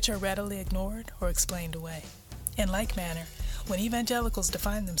 and which are readily ignored or explained away? In like manner, when evangelicals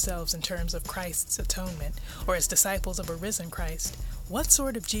define themselves in terms of Christ's atonement, or as disciples of a risen Christ, what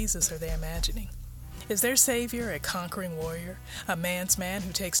sort of Jesus are they imagining? Is their Savior a conquering warrior, a man's man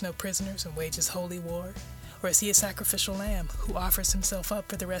who takes no prisoners and wages holy war? Or is he a sacrificial lamb who offers himself up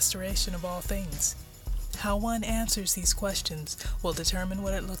for the restoration of all things? How one answers these questions will determine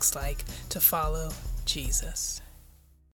what it looks like to follow Jesus.